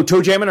now. Oh,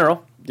 Toe Jam and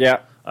Earl.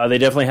 Yeah. They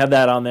definitely had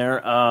that on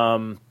there.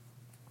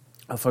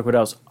 What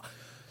else?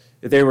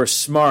 If they were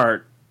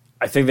smart,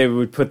 I think they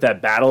would put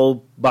that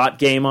Battle Bot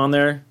game on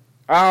there.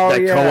 Oh,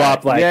 that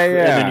co-op, yeah, and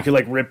then you could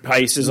like rip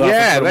pieces off.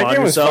 Yeah, and put them that on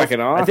game was yourself.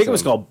 fucking awesome. I think it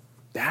was called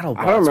Battle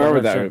Bots. I don't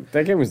remember that. Sure.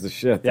 That game was the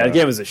shit. Yeah, that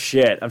game was the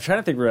shit. I'm trying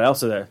to think what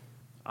else is there.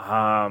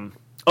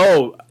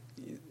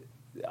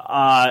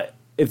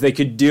 If they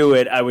could do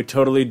it, I would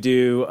totally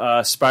do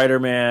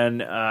Spider-Man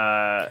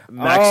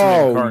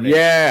Maximum Carnage.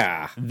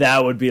 Yeah.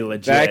 That would be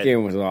legit. That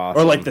game was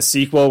awesome. Or like the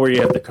sequel where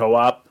you have the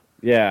co-op.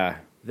 Yeah.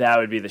 That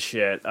would be the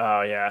shit.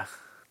 Oh, yeah.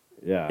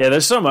 Yeah. Yeah,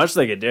 there's so much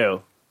they could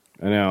do.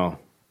 I know.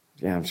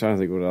 Yeah, I'm trying to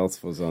think what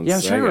else was on Sega. Yeah,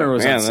 I'm trying to remember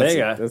what was on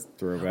Sega. That's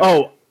throwback.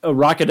 Oh, a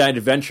Rocketdyne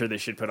Adventure they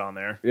should put on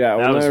there. Yeah,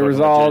 well, there was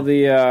all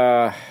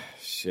the,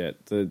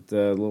 the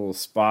little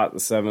Spot, the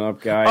 7-Up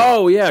guy.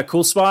 Oh, yeah,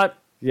 Cool Spot.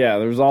 Yeah,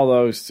 there was all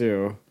those,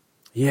 too.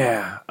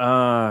 Yeah,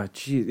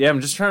 geez. Yeah,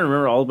 I'm just trying to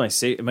remember all of my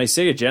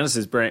Sega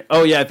Genesis brain.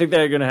 Oh, yeah, I think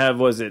they're going to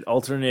have,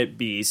 Alternate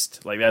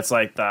Beast. Like, that's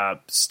like the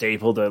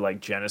staple to,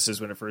 like,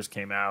 Genesis when it first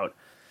came out.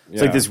 It's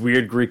like this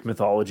weird Greek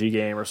mythology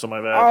game or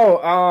something like that.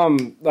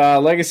 Oh,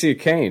 Legacy of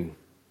Kain.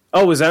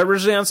 Oh, was that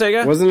originally on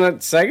Sega? Wasn't it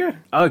Sega?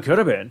 Oh, it could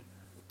have been.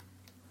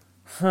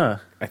 Huh.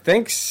 I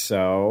think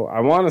so. I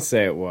want to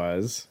say it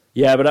was.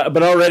 Yeah,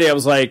 but already I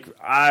was like,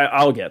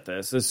 I'll get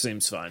this. This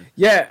seems fun.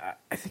 Yeah,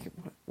 I think it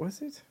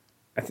was it?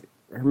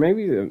 Or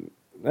maybe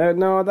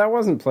no, that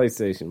wasn't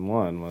PlayStation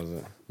 1, was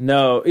it?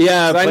 No,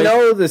 yeah. I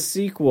know the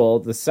sequel,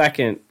 the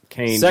second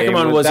Kain game,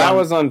 one was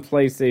was on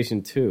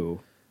PlayStation 2,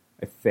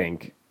 I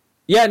think.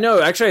 Yeah,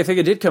 no, actually I think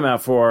it did come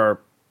out for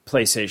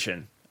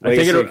PlayStation.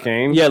 Legacy of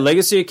Kain? Yeah,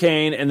 Legacy of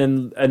Kain, and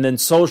then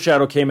Soul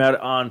Shadow came out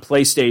on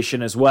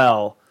PlayStation as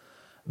well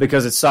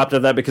because it stopped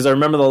at that. Because I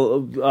remember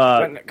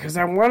because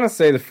I want to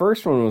say the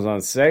first one was on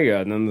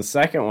Sega, and then the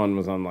second one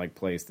was on like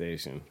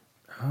PlayStation.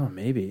 Oh,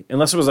 maybe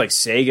unless it was like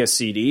Sega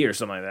CD or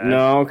something like that.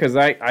 No, because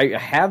I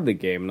had the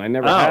game and I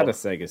never had a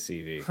Sega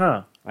CD.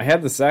 Huh? I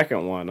had the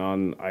second one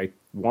on I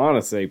want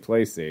to say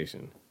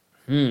PlayStation.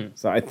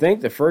 So I think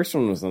the first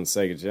one was on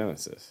Sega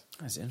Genesis.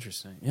 That's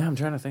interesting. Yeah, I'm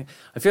trying to think.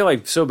 I feel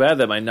like so bad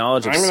that my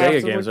knowledge of I'm gonna Sega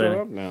have to games look right it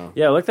up now.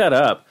 Yeah, look that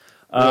up.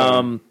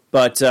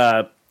 But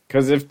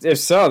because if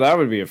so, that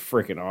would be a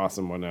freaking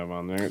awesome one to have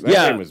on there.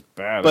 That game was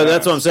bad. But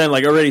that's what I'm saying.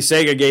 Like already,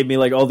 Sega gave me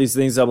like all these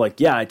things. I'm like,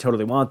 yeah, I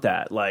totally want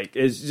that. Like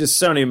it's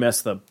just Sony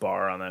messed the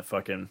bar on that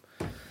fucking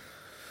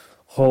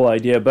whole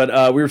idea.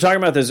 But we were talking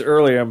about this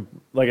earlier.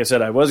 Like I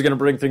said, I was going to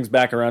bring things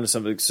back around to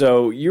something.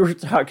 So you were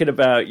talking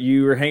about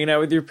you were hanging out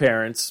with your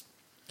parents.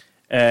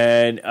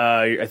 And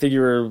I think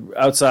you were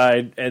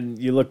outside, and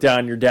you look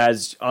down. Your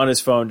dad's on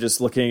his phone, just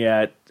looking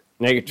at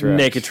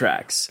Naked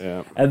Tracks.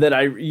 Yeah. And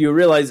then you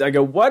realize, I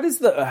go, "What is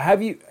the?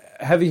 Have you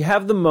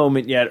the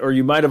moment yet, or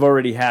you might have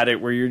already had it,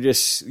 where you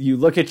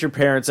look at your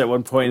parents at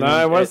one point? No,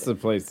 it was the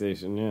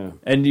PlayStation, yeah.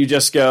 And you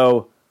just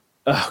go,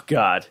 "Oh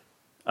God,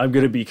 I'm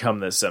going to become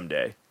this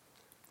someday."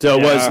 So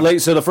it was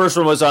late. So the first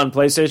one was on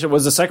PlayStation.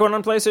 Was the second one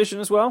on PlayStation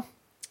as well?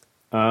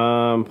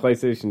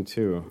 PlayStation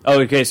 2.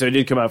 Oh, okay, so it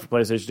did come out for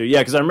PlayStation 2. Yeah,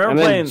 because I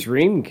remember playing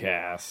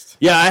Dreamcast.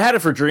 Yeah, I had it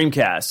for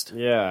Dreamcast.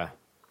 Yeah.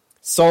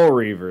 Soul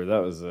Reaver, that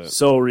was it.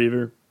 Soul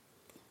Reaver.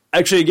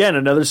 Actually, again,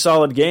 another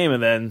solid game,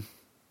 and then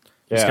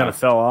just kind of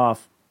fell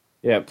off.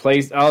 Yeah, it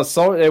was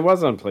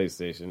on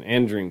PlayStation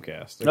and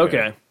Dreamcast.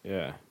 Okay.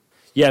 Yeah.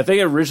 Yeah, I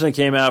think it originally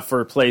came out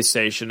for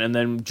PlayStation, and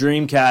then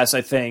Dreamcast,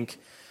 I think,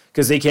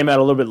 because they came out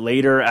a little bit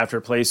later after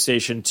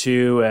PlayStation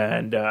 2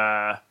 and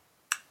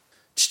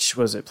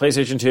was it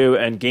PlayStation 2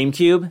 and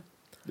GameCube?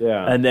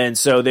 Yeah. And then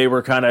so they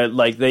were kind of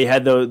like they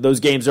had those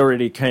games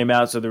already came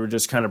out, so they were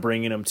just kind of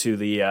bringing them to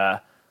the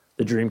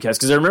Dreamcast.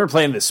 Because I remember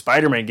playing the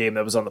Spider-Man game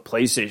that was on the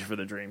PlayStation for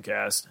the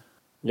Dreamcast.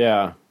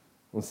 Yeah.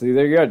 Well, see,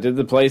 there you go. Did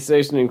the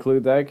PlayStation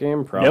include that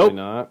game? Probably Nope.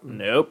 not.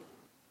 Nope.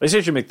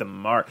 PlayStation make the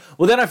mark.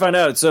 Well, then I find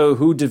out. So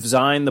who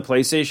designed the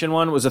PlayStation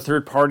one was a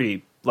third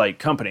party like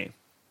company.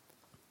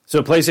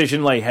 So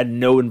PlayStation like had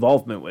no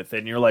involvement with it,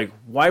 and you're like,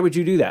 why would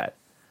you do that?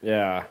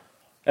 Yeah.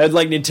 And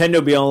like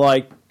Nintendo being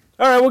like,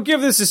 all right, we'll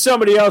give this to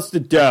somebody else to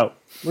do.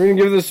 We're going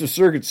to give this to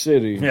Circuit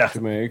City Yeah.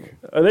 to make.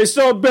 Are they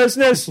still in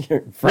business?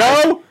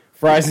 Fries- No.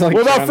 Fries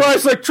What about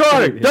Fry's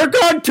Electronic? They're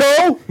gone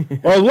too.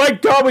 Or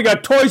like God, we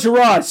got Toys R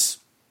Us.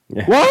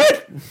 Yeah.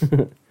 What?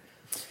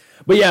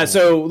 But yeah,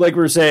 so like we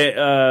were saying,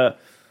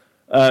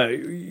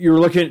 you were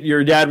looking.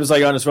 Your dad was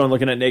like on his phone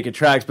looking at naked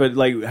tracks. But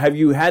like, have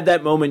you had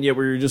that moment yet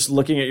where you're just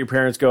looking at your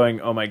parents, going,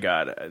 "Oh my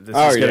God, this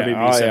is gonna be me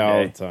all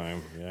someday." the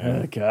time.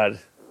 Yeah. Oh God,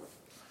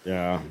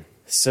 Yeah.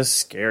 it's so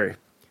scary.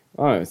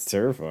 Oh, it's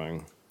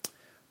terrifying.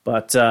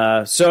 But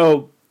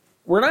so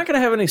we're not going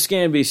to have any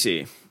Scan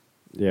BC.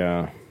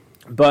 Yeah.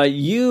 But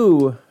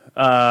you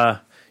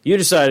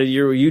decided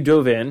you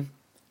dove in,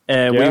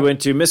 and Yeah. we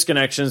went to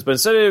Misconnections. But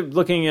instead of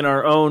looking in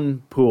our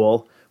own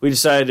pool, we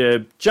decided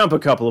to jump a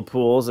couple of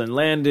pools and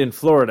land in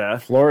Florida.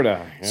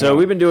 Florida. Yeah. So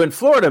we've been doing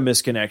Florida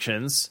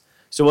Misconnections.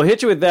 So we'll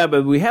hit you with that,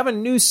 but we have a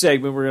new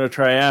segment we're going to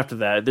try after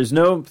that. There's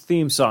no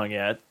theme song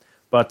yet,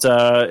 but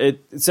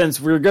since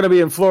we're going to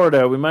be in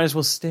Florida, we might as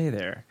well stay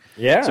there.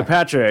 Yeah. So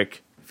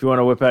Patrick, if you want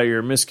to whip out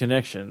your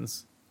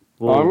Misconnections.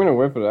 Oh, I'm going to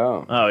whip it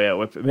out. Oh, yeah,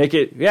 whip it. Make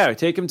it. Yeah,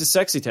 take him to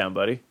Sexy Town,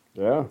 buddy.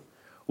 Yeah.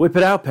 Whip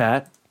it out,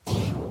 Pat.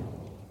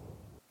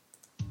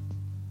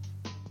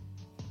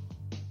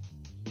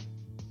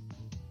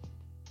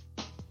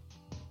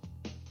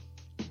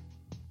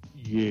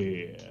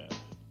 Yeah,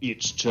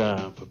 it's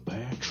time for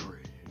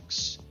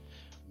Patrick's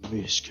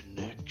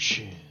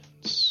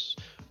Misconnections.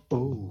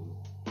 Oh,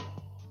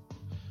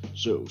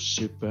 so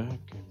sit back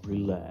and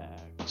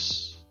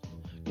relax,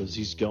 cause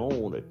he's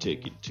gonna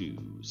take you to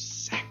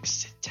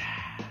Sexy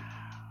Town.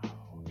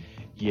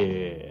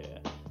 Yeah,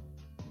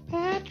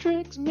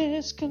 Patrick's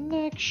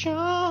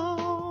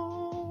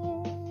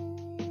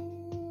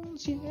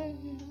Misconnections. Yeah.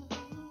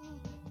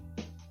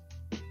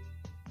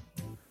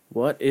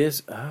 What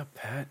is up,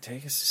 Pat?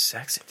 Take us to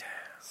Sexy Town.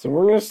 So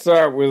we're going to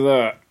start with,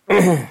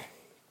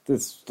 this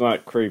is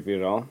not creepy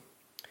at all.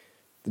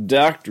 The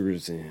doctor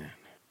is in.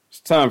 It's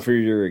time for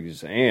your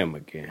exam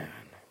again.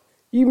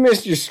 You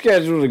missed your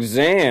scheduled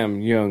exam,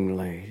 young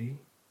lady.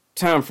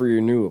 Time for your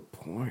new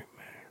appointment.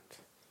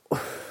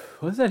 What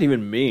does that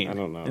even mean? I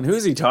don't know. And who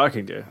is he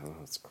talking to? Oh,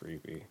 that's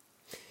creepy.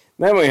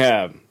 Then we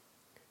have,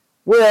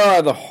 where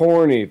are the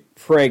horny,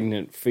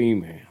 pregnant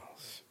females?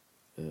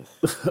 Ugh.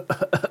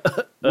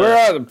 Where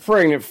are the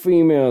pregnant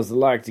females that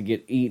like to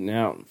get eaten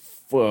out and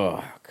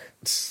fuck?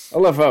 I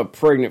love how a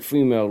pregnant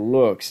female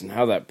looks and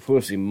how that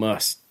pussy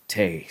must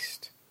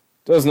taste.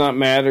 Does not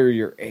matter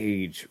your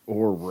age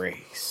or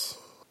race.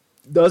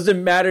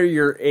 Doesn't matter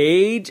your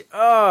age?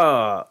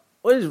 What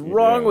is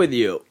wrong Yeah. with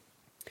you?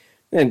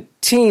 Then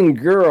teen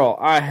girl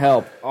I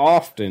help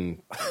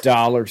often,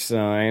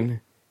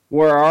 $.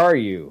 Where are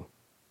you?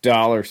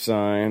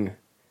 $.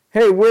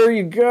 Hey, where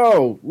you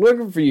go?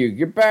 Looking for you.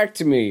 Get back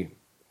to me.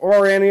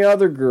 Or any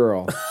other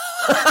girl.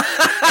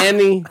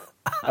 Any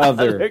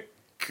other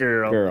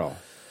girl.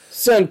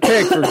 Send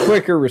pic for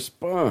quicker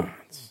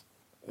response.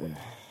 Ugh.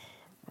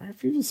 Why are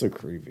people so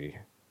creepy?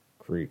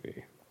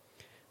 Creepy.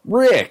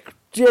 Rick,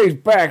 Jay's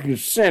back in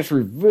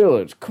Century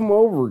Village. Come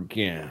over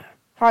again.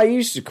 I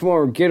used to come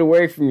over and get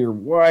away from your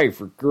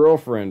wife or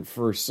girlfriend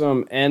for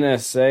some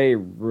NSA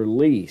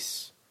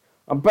release.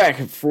 I'm back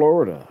in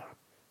Florida.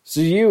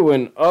 So you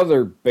and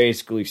other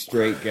basically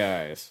straight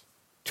guys,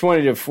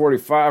 20 to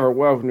 45, are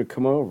welcome to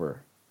come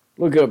over.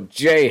 Look up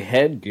Jay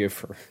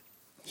Headgiver.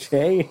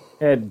 Jay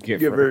Headgiver.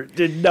 Giver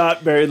did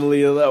not bury the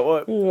lead of that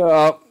one.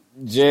 Oh,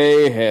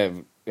 Jay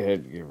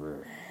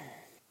Headgiver.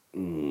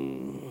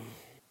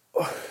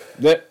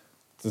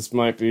 This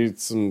might be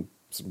some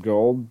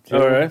gold.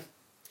 All right.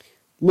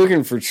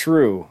 Looking for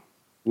true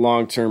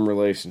long-term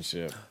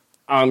relationship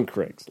on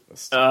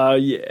Craigslist.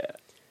 Yeah.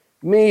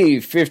 Me,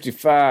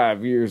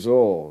 55 years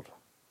old,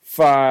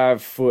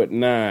 5'9",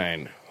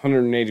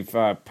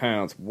 185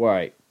 pounds,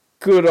 white,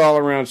 good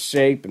all-around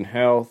shape and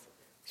health,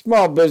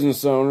 small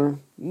business owner,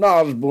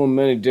 knowledgeable in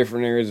many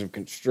different areas of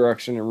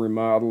construction and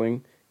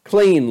remodeling,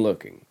 clean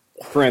looking,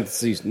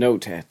 parentheses, no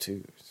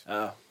tattoos.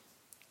 Oh.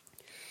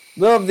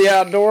 Love the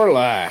outdoor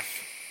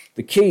life,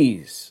 the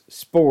Keys,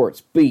 sports,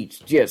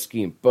 beach, jet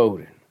skiing,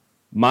 boating,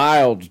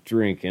 mild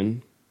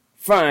drinking,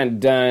 fine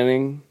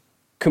dining,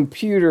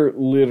 computer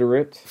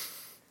literate,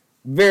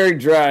 very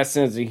dry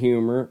sense of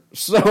humor,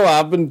 so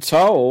I've been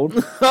told.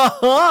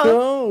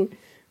 Oh,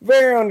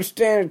 very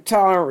understanding,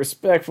 tolerant,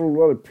 respectful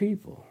of other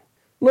people.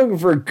 Looking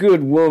for a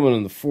good woman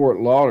in the Fort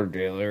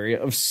Lauderdale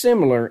area of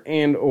similar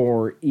and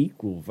or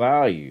equal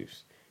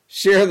values.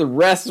 Share the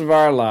rest of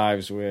our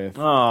lives with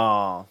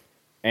Oh.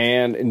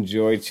 and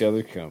enjoy each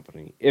other's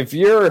company. If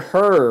you're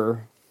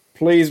her,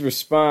 please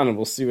respond and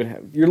we'll see what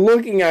happens. You're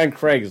looking on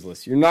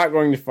Craigslist. You're not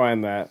going to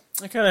find that.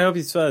 I kind of hope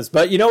he does.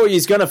 But you know what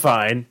he's going to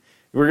find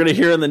We're going to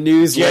hear in the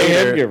news Jay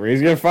later. Hedgiver.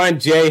 He's going to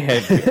find Jay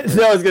Hedgiver.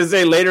 No, I was going to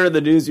say later in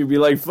the news, you'd be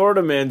like,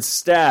 Florida man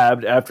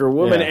stabbed after a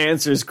woman Yeah.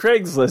 answers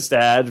Craigslist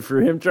ad for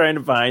him trying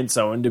to find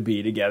someone to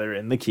be together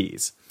in the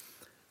Keys.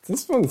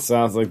 This one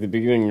sounds like the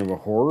beginning of a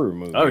horror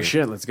movie. Oh,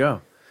 shit, let's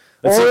go.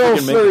 Let's see if Oral we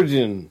can make it.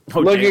 surgeon Oh,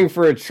 looking damn.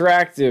 for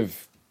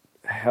attractive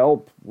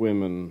help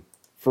women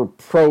for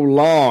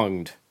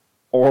prolonged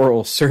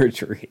oral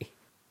surgery.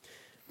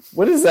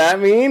 What does that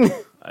mean?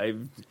 I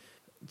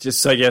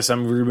guess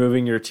I'm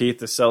removing your teeth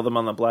to sell them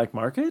on the black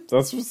market?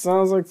 That's what it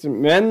sounds like to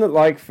men that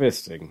like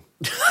fisting.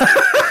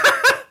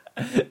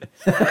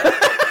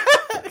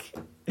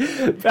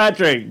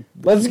 Patrick,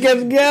 Let's get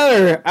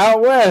together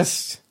out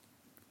west.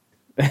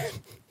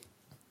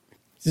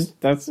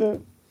 That's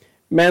it.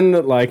 Men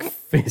that like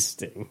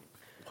fisting.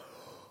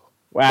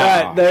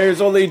 Wow. there's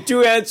only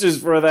two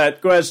answers for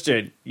that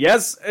question.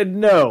 Yes and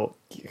no.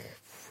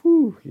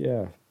 Whew,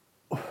 yeah.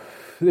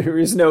 There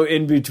is no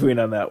in-between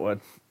on that one.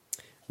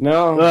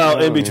 No. Well,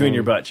 no, in between no.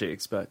 your butt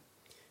cheeks, but...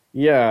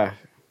 Yeah.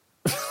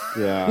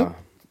 Yeah.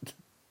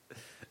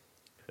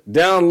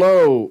 Down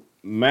low,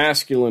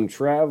 masculine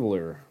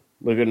traveler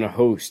looking to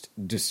host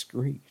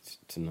Discreet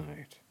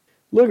tonight.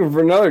 Looking for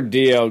another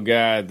DL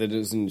guy that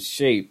is in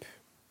shape.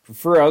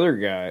 Prefer other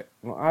guy.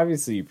 Well,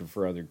 obviously you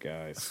prefer other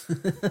guys.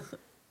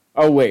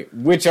 Oh, wait.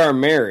 Which are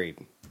married.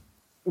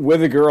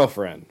 With a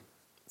girlfriend.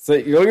 So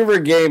you're looking for a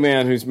gay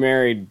man who's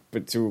married,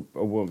 but to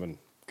a woman.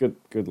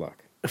 Good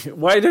luck.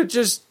 Why don't you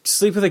just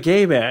sleep with a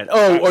gay man?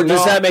 Oh, or does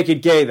No. that make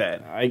it gay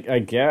then? I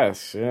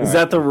guess, yeah. Is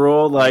that the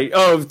rule? Like,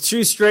 oh,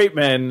 two straight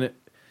men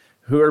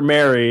who are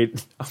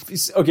married.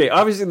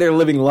 Obviously they're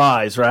living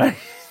lies, right?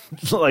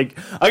 Like,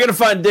 I gotta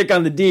find dick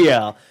on the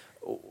DL.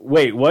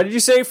 Wait, what did you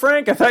say,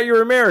 Frank? I thought you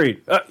were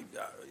married.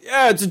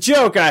 Yeah, it's a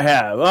joke I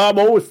have. I'm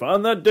always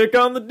find that dick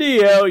on the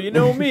DL. You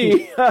know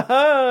me.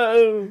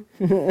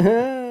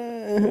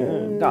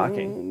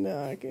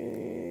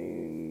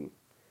 Knocking.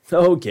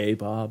 Okay,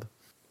 Bob.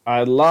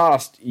 I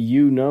lost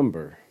you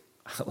number.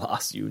 I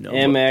lost you, no.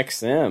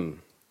 MXM.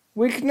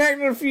 We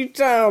connected a few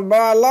times, but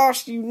I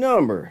lost you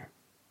number.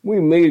 We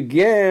meet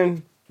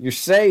again. You're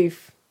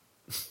safe.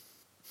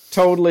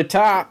 Totally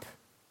top.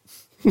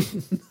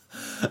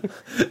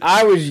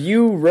 I was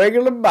you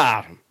regular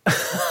bottom.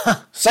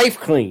 Safe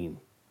clean.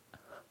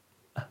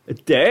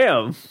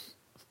 Damn.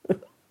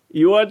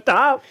 You on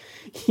top?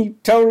 You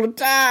total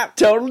top.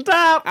 Total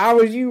top. I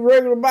was you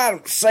regular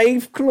bottom.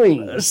 Safe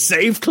clean.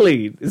 Safe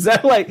clean. Is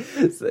that like,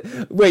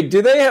 wait,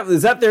 do they have,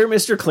 is that their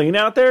Mr. Clean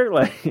out there?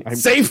 Like,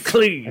 safe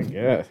clean.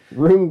 Yeah.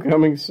 Room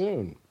coming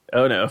soon.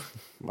 Oh no.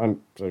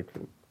 I'm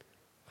joking.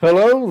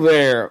 Hello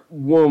there,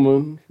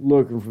 woman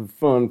looking for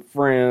fun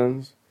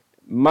friends.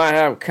 Might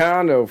have a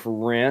condo for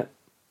rent.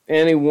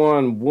 Any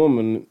one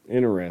woman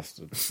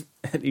interested.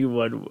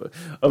 Anyone?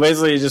 Oh,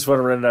 basically you just want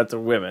to rent it out to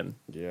women.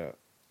 Yeah.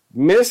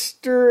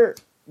 Mr.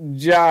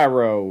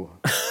 Gyro.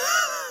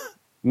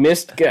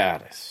 Mist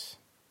Goddess.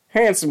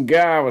 Handsome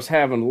guy was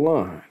having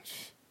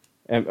lunch.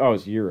 It's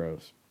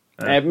Euros.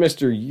 At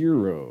Mr.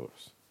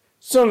 Euros.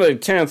 Sunday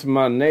 10th,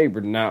 my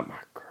neighbor, not my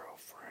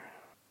girlfriend.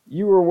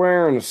 You were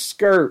wearing a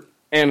skirt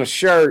and a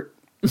shirt.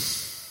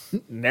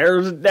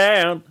 Narrows it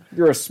down.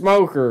 You're a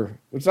smoker,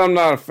 which I'm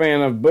not a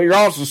fan of, but you're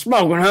also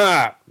smoking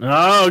hot.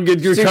 Oh,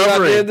 good See what I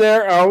recovery. did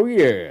there? Oh,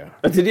 yeah.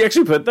 Did he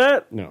actually put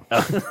that? No.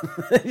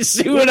 You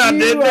see what I If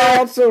did you there?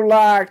 also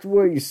liked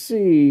what you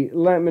see,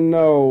 let me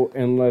know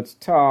and let's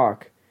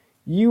talk.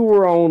 You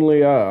were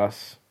only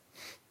us.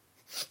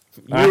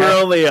 You were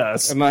only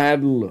us. And I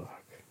had to look.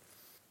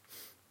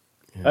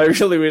 I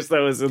really wish that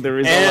was in the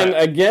result. And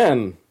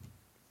again,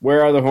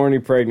 where are the horny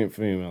pregnant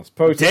females?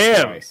 Posted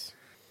Damn. twice.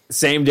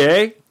 Same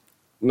day?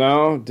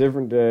 No,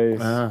 different days.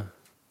 Ah,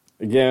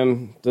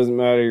 Again, doesn't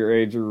matter your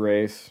age or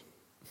race.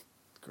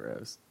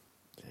 gross.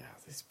 Yeah,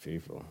 these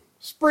people.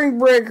 Spring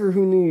breaker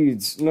who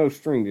needs no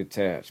string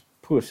attached.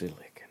 Pussy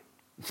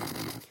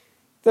licking.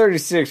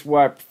 36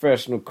 white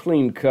professional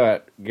clean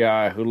cut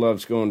guy who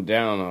loves going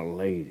down on a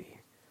lady.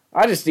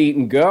 I just eat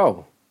and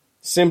go.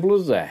 Simple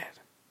as that.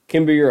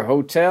 Can be your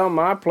hotel,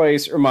 my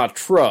place, or my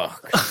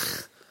truck.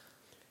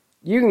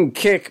 You can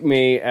kick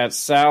me at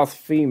South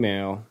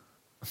Female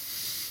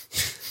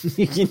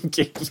You can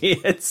kick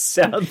me at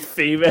South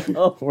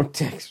Female. or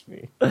text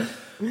me. You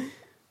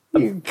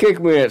can kick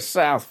me at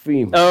South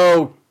Female.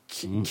 Oh,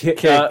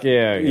 Kick, yeah.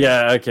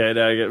 Yeah, okay,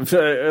 now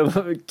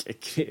I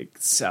get kick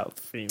South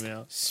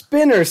Female.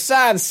 Spinner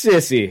side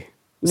sissy.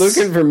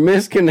 Looking for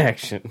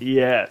misconnection.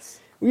 Yes.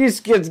 We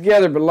used to get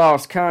together but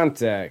lost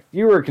contact.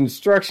 You were a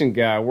construction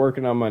guy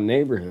working on my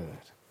neighborhood.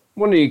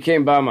 One day you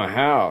came by my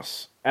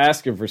house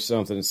asking for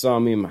something and saw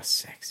me in my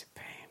sexy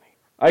panty.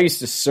 I used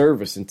to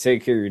service and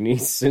take care of your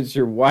needs since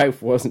your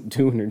wife wasn't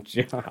doing her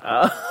job.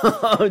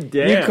 Oh,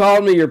 damn. You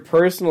called me your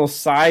personal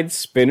side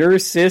spinner,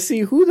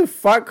 sissy? Who the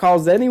fuck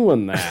calls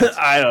anyone that?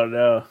 I don't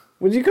know.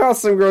 Would you call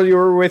some girl you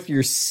were with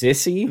your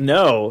sissy?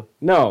 No.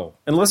 No.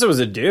 Unless it was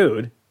a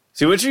dude.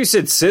 See, once you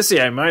said sissy,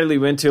 I immediately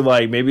went to,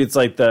 like, maybe it's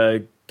like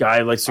the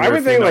guy likes to I wear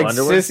would think female like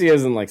underwear. sissy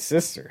isn't like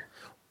sister.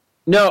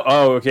 No,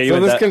 oh, okay. You So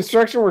went this that.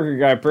 construction worker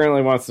guy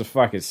apparently wants to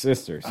fuck his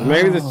sister. So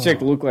maybe this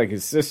chick looked like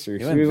his sister.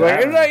 She went was that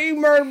like, "Is that you,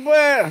 murder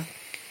butt?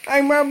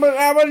 Hey, murder butt,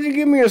 how about you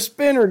give me a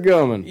spinner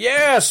gumming?"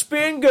 Yeah,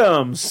 spin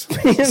gums.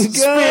 Spin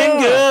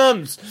Spin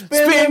gums.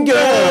 Spin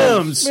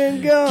gums.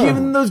 Spin gums. Give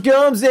them those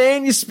gums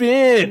and you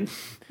spin.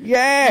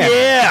 Yeah.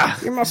 Yeah.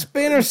 You're my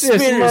spinner sister,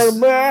 Spinners. murder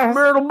butt.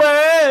 Myrtle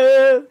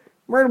Bay.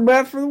 Murder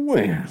butt for the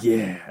win.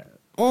 Yeah.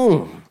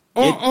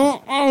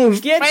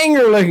 Get-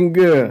 Finger looking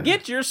good.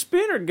 Get your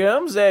spinner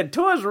gums at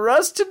Toys R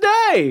Us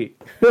today.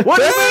 What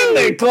do you mean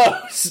they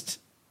closed?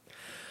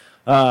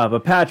 But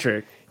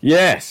Patrick,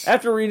 Yes.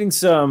 after reading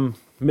some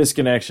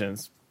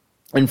misconnections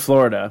in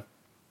Florida,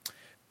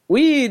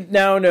 we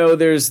now know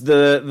there's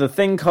the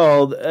thing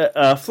called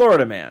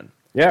Florida Man.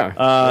 Yeah.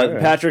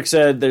 Patrick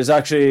said there's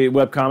actually a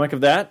webcomic of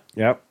that.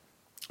 Yep.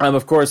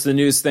 Of course, the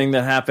news thing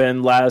that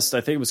happened last,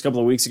 I think it was a couple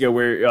of weeks ago,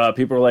 where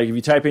people were like, if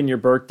you type in your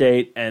birth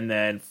date and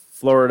then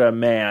Florida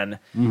Man,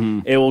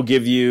 it will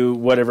give you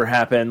whatever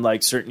happened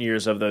like certain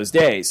years of those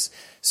days.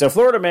 So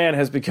Florida Man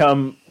has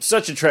become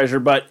such a treasure,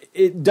 but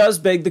it does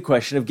beg the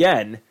question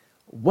again,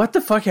 what the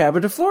fuck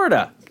happened to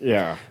Florida?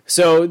 Yeah.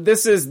 So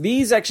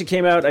these actually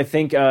came out, I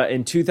think,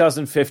 in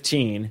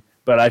 2015,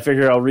 but I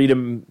figure I'll read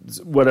them,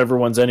 whatever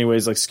ones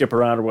anyways, like skip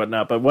around or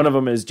whatnot. But one of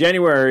them is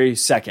January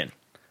 2nd.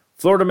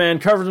 Florida Man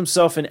covers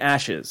himself in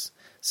ashes,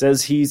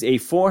 says he's a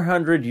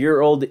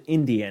 400-year-old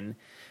Indian,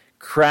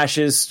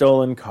 crashes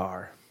stolen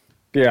car.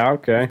 Yeah,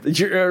 okay.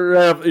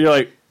 You're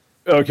like,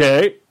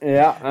 okay,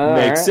 Yeah.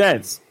 makes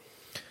sense.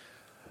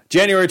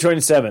 January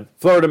 27th,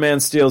 Florida Man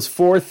steals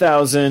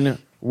 $4,000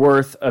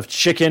 worth of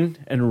chicken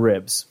and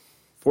ribs.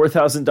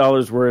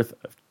 $4,000 worth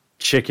of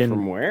chicken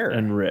From where?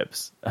 and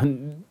ribs.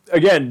 And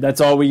again,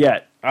 that's all we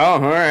get. Oh, all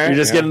right. You're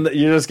just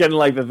getting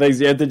like the things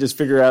you have to just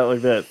figure out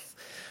like that.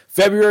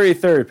 February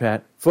 3rd,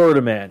 Pat,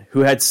 Florida Man who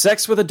had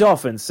sex with a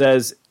dolphin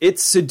says it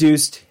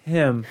seduced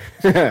him.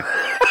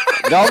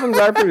 Dolphins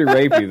are pretty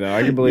rapey, though.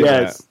 I can believe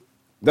Yes. that.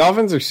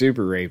 Dolphins are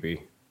super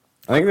rapey.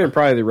 I think they're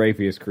probably the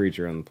rapiest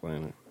creature on the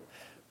planet.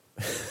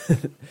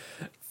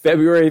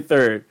 February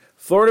 3rd,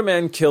 Florida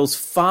Man kills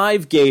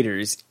 5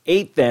 gators,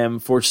 ate them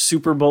for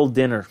Super Bowl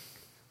dinner.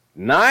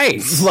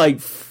 Nice. Like,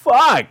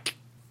 fuck.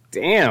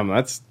 Damn,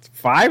 that's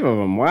 5 of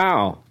them.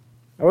 Wow.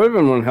 That would have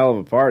been one hell of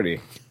a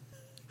party.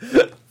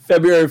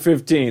 February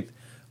 15th,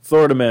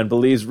 Florida Man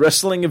believes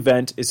wrestling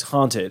event is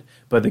haunted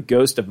by the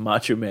ghost of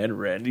Macho Man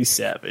Randy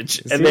Savage.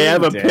 And he they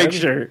have a dead?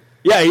 picture.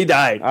 Yeah, he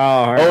died. Oh,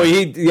 all right.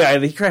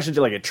 He crashed into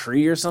like a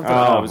tree or something.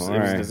 Oh, It was all a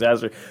right.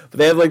 disaster. But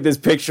they have like this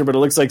picture, but it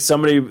looks like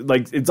somebody,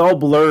 like, it's all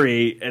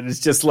blurry, and it's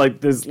just like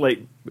this, like,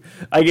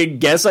 I can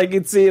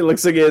see it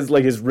looks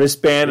like his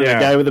wristband and Yeah. a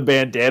guy with a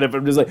bandana, but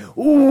I'm just like,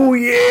 ooh,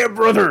 yeah,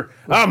 brother,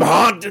 I'm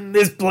haunting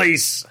this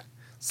place.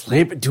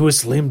 Slap it to a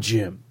Slim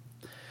Jim.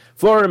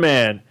 Florida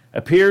Man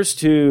appears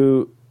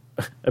to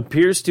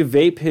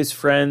vape his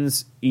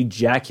friend's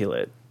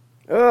ejaculate.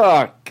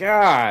 Oh,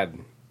 God.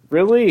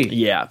 Really?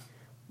 Yeah.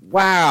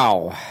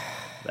 Wow.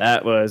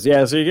 That was,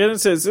 yeah, so you're getting,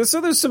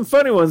 so there's some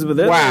funny ones, but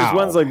then Wow. there's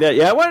ones like that.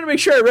 Yeah, I wanted to make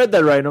sure I read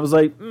that right, and I was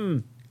like,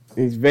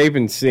 He's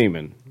vaping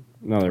semen.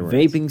 In other words.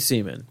 vaping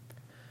semen.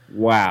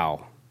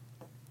 Wow.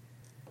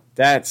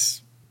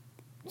 That's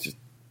just...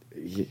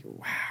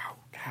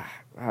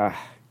 Wow.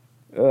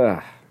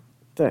 God.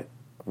 That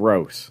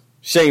gross.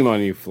 Shame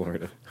on you,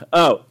 Florida.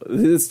 Oh,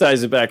 this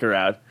ties it back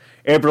around.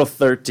 April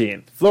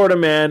 13th, Florida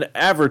Man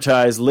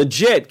advertised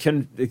legit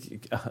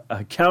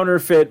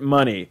counterfeit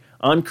money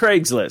on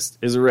Craigslist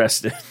is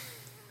arrested.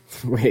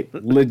 Wait,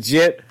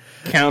 legit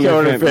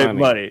counterfeit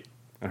money.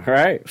 All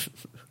right.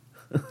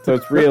 So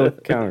it's real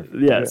counterfeit.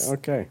 Yes. Yeah,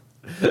 okay.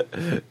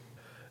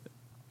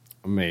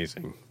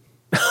 Amazing.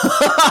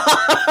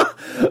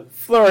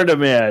 Florida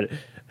Man,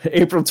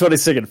 April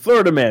 22nd,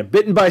 Florida Man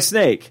bitten by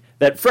snake.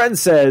 That friend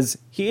says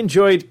he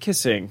enjoyed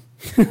kissing.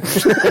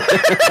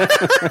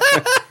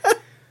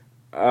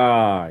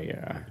 Oh,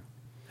 yeah.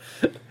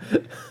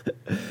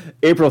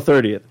 April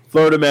 30th,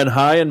 Florida Man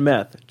high in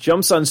meth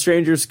jumps on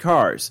strangers'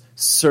 cars,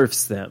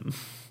 surfs them.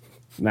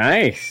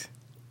 Nice.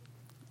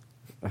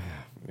 Oh,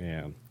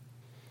 man.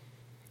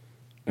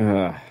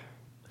 Oh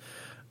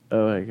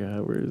my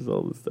God, where's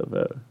all this stuff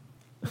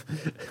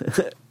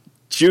at?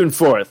 June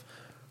 4th,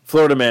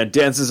 Florida Man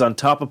dances on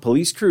top of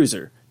police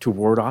cruiser to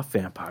ward off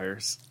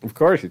vampires. Of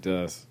course he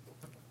does.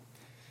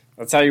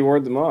 That's how you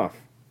ward them off.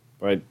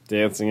 By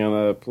dancing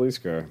on a police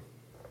car.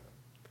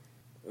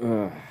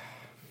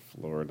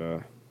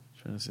 Florida.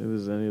 Trying to see if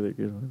there's any other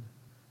good one.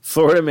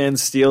 Florida Man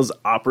steals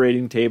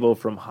operating table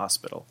from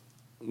hospital.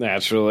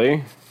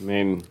 Naturally. I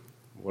mean,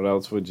 what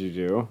else would you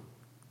do?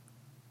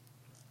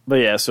 But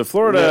yeah, so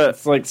Florida...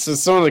 It's like so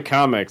some of the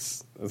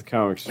comics.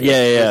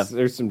 Yeah.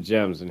 There's some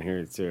gems in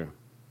here, too.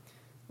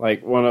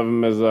 Like, one of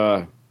them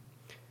is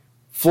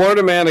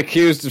Florida Man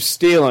accused of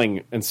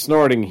stealing and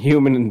snorting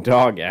human and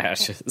dog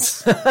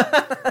ashes.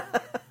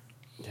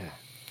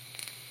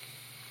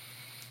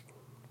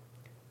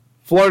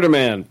 Florida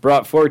Man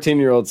brought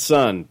 14-year-old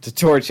son to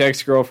torch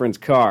ex-girlfriend's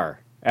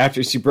car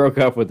after she broke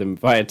up with him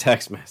via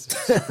text message.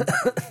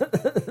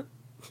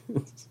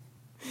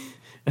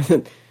 And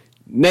then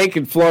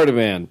Naked Florida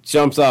man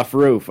jumps off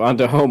roof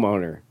onto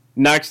homeowner,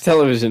 knocks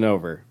television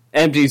over,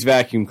 empties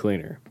vacuum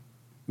cleaner,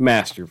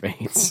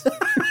 masturbates.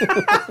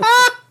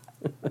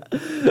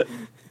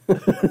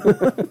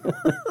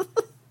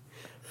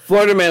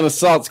 Florida man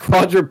assaults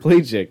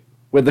quadriplegic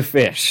with a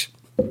fish.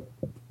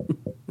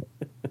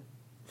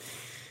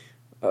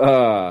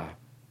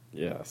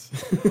 Yes.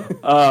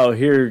 Oh,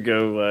 here we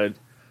go, bud.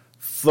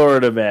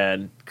 Florida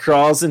man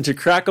crawls into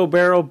Crackle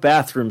Barrel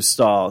bathroom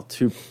stall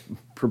to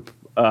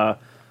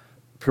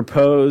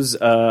propose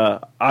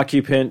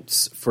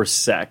occupants for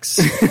sex.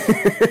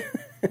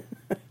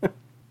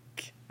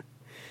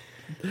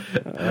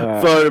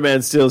 Florida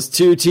man steals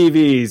 2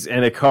 TVs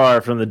and a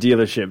car from the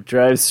dealership,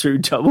 drives through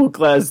double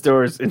glass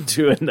doors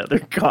into another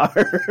car.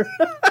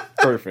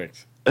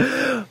 Perfect.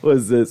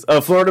 What's this?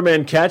 A Florida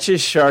man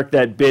catches shark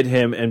that bit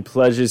him and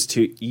pledges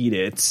to eat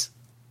it.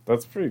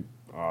 That's pretty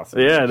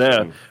awesome. Yeah,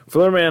 no.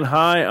 Florida man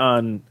high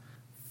on...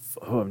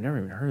 Oh, I've never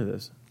even heard of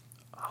this.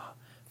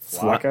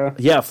 Flocka?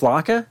 Yeah,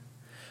 Flocka?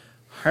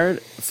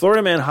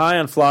 Florida man high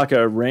on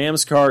Flocka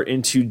rams car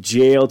into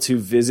jail to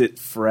visit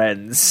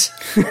friends.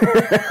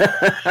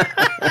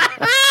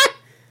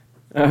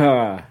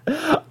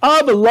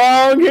 I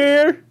belong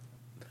here.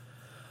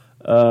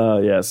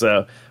 Yeah,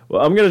 so...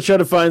 Well, I'm going to try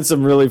to find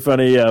some really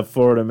funny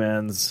Florida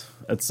mans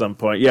at some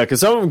point. Yeah, because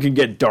some of them can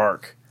get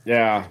dark.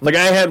 Yeah. Like,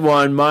 I had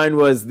one. Mine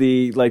was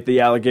the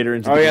alligator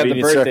into the convenience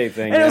the birthday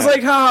store. thing. And it was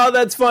like, haha,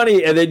 that's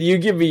funny. And then you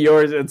give me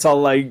yours. It's all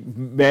like,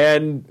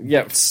 man.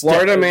 Yeah,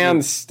 Florida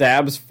man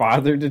stabs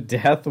father to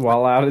death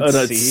while out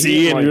at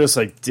sea. And like, you're just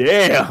like,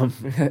 damn.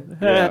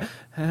 Yeah.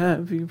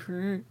 Happy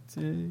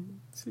birthday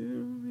to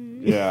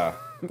me. Yeah,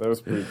 that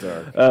was pretty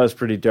dark. That was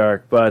pretty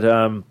dark.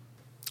 But,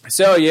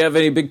 so, you have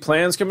any big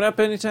plans coming up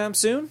anytime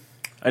soon?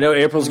 I know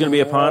April's going to be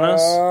upon us.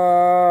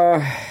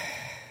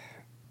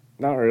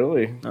 Not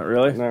really. Not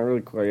really? Not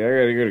really quite. I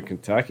got to go to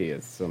Kentucky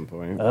at some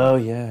point. Oh,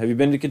 yeah. Have you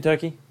been to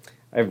Kentucky?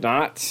 I have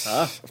not.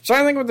 I'm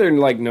trying to think what they're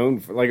like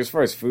known for, like as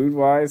far as food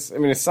wise. I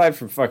mean, aside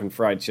from fucking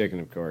fried chicken,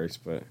 of course.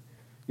 But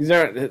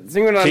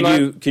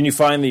can you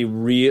find the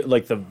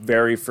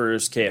very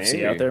first KFC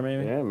maybe out there?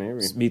 Maybe. Yeah,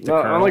 maybe. Meet the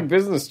on Colonel. like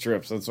business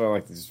trips. That's why I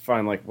like to just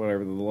find like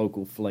whatever the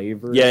local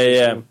flavor.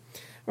 Yeah.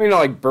 I mean,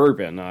 like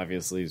bourbon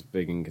obviously is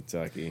big in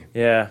Kentucky.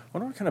 Yeah. I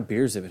wonder what kind of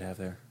beers they would have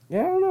there. Yeah,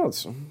 I don't know.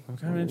 I'm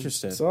kind of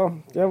interested.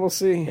 So yeah, we'll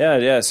see.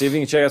 Yeah. See if you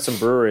can check out some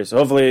breweries.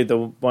 Hopefully, the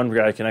one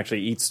guy can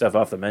actually eat stuff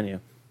off the menu.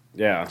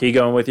 Yeah. He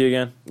going with you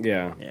again?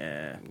 Yeah.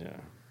 Yeah.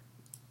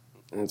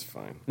 That's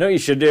fine. No, you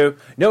should do.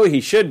 No, what he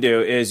should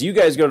do is you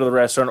guys go to the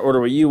restaurant, order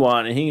what you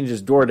want, and he can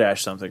just DoorDash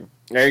something.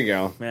 There you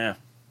go. Yeah.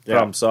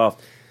 Problem solved.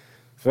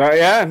 So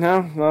yeah,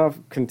 no,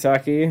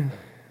 Kentucky.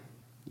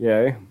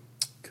 Yay.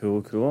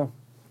 Cool.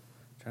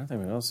 Trying to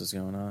think what else is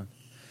going on.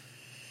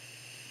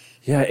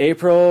 Yeah,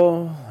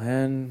 April,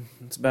 and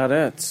that's about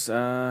it.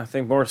 I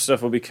think more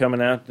stuff will be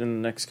coming out in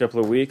the next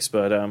couple of weeks,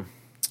 but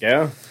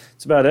Yeah.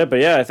 that's about it. But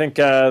yeah, I think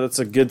that's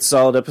a good,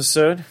 solid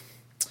episode.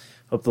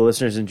 Hope the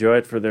listeners enjoy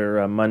it for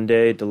their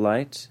Monday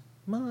delight.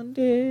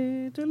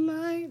 Monday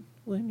delight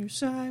when you're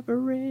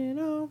cybering,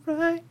 all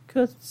right,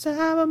 'cause it's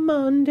Cyber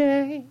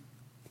Monday.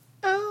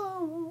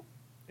 Oh.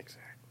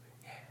 Exactly.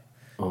 Yeah.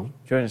 Oh.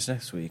 Join us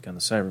next week on the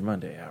Cyber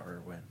Monday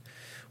Hour when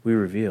we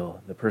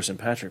reveal the person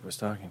Patrick was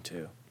talking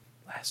to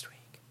last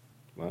week.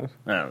 What?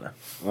 I don't know.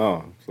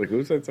 Oh, it's like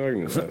who's I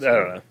talking to? I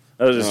don't know.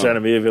 I was just trying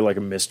to be like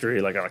a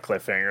mystery, like on a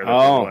cliffhanger that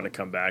people want to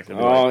come back. And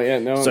be yeah,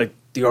 no. It's like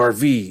the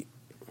RV.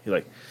 You're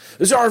like,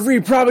 this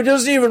RV probably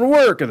doesn't even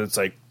work. And it's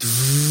like,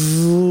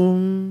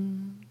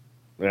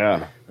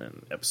 yeah.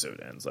 and the episode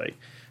ends like,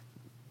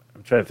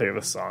 I'm trying to think of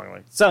the song,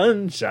 like,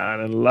 sunshine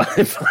and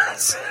life,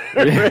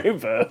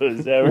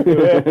 rainbows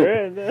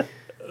everywhere.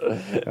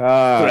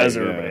 Throws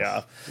everybody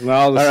off.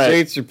 Well, the All right.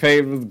 streets are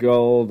paved with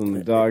gold and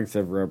the dogs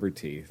have rubber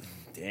teeth.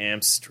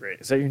 Damn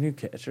straight. Is that your new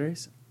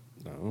catchphrase?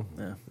 No.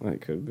 No. Well, it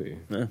could be.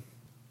 No.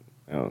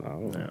 I don't know. I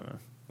don't know.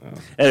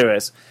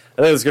 Anyways,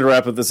 I think that's going to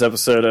wrap up this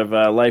episode of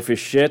Life is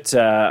Shit.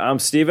 I'm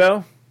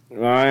Steve-O.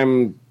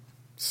 I'm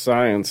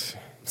science.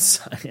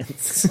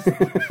 Science.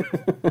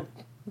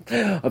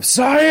 I'm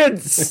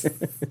science!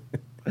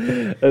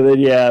 And then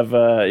you have,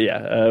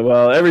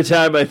 well, every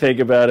time I think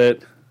about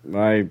it,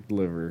 My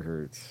liver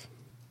hurts.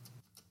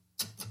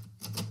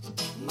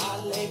 My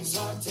legs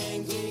are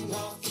tangling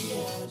off the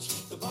edge.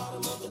 The bottom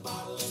of the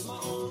bottle is my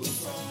only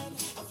friend.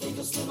 I think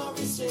I'll slip my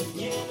wrist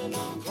again, and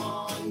I'm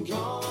gone.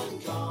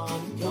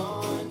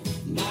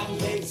 My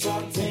legs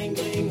are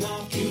tangling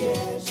off the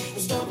edge. The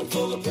stomach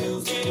full of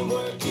pills didn't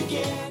work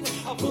again.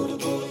 I put a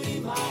bullet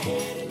in my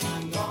head, and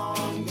I'm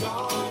gone.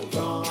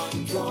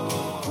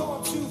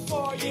 Gone too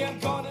far, yeah, I'm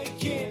gone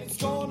again. It's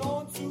gone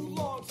on too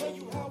long. Tell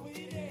you how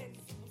it ends.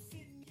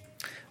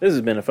 this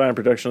has been a fine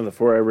production of the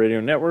 4i Radio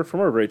Network. For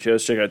more great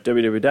shows, check out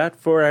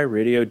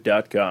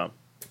www.4iradio.com.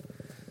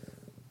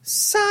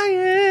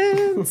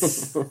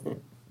 Science!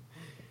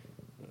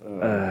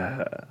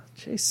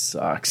 Chase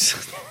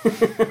sucks.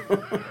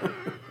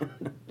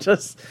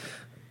 Just,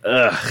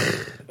 fuck.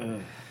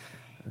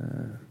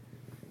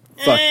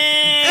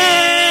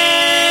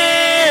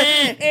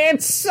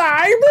 It's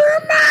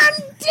Cyber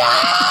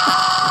Monday!